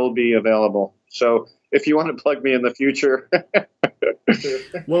then it will be available. So if you want to plug me in the future.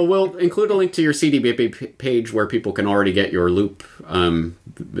 Well, we'll include a link to your CD baby page where people can already get your loop. CD.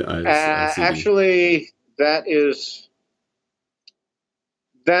 Actually, that is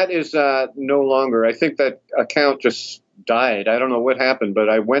no longer. I think that account just died. I don't know what happened, but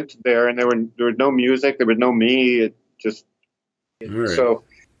I went there and there was no music. There was no me. It just right. So.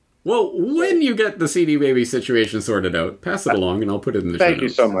 Well, when you get the CD baby situation sorted out, pass it along and I'll put it in the show notes. Thank you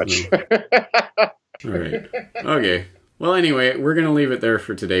so much. All right. Okay. Well, anyway, we're going to leave it there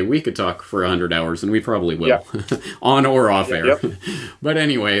for today. We could talk for 100 hours, and we probably will, on or off air. Yep. But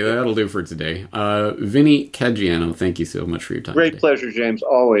anyway, that'll do for today. Vinny Caggiano, thank you so much for your time. Great pleasure, James,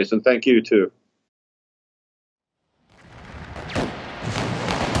 always, and thank you, too.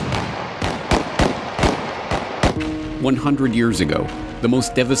 "100 years ago, the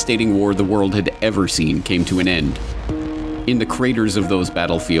most devastating war the world had ever seen came to an end. In the craters of those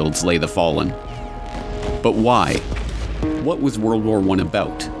battlefields lay the fallen. But why? What was World War I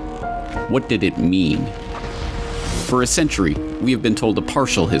about? What did it mean? For a century, we have been told a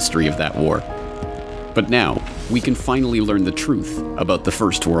partial history of that war. But now, we can finally learn the truth about the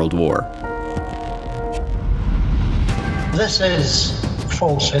First World War. This is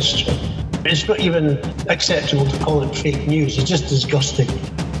false history. It's not even acceptable to call it fake news. It's just disgusting.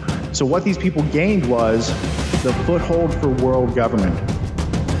 So what these people gained was the foothold for world government.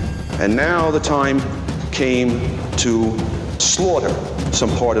 And now the time came to slaughter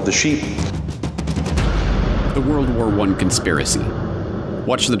some part of the sheep. The World War I Conspiracy.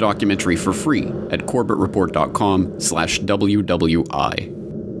 Watch the documentary for free at corbettreport.com/WWI.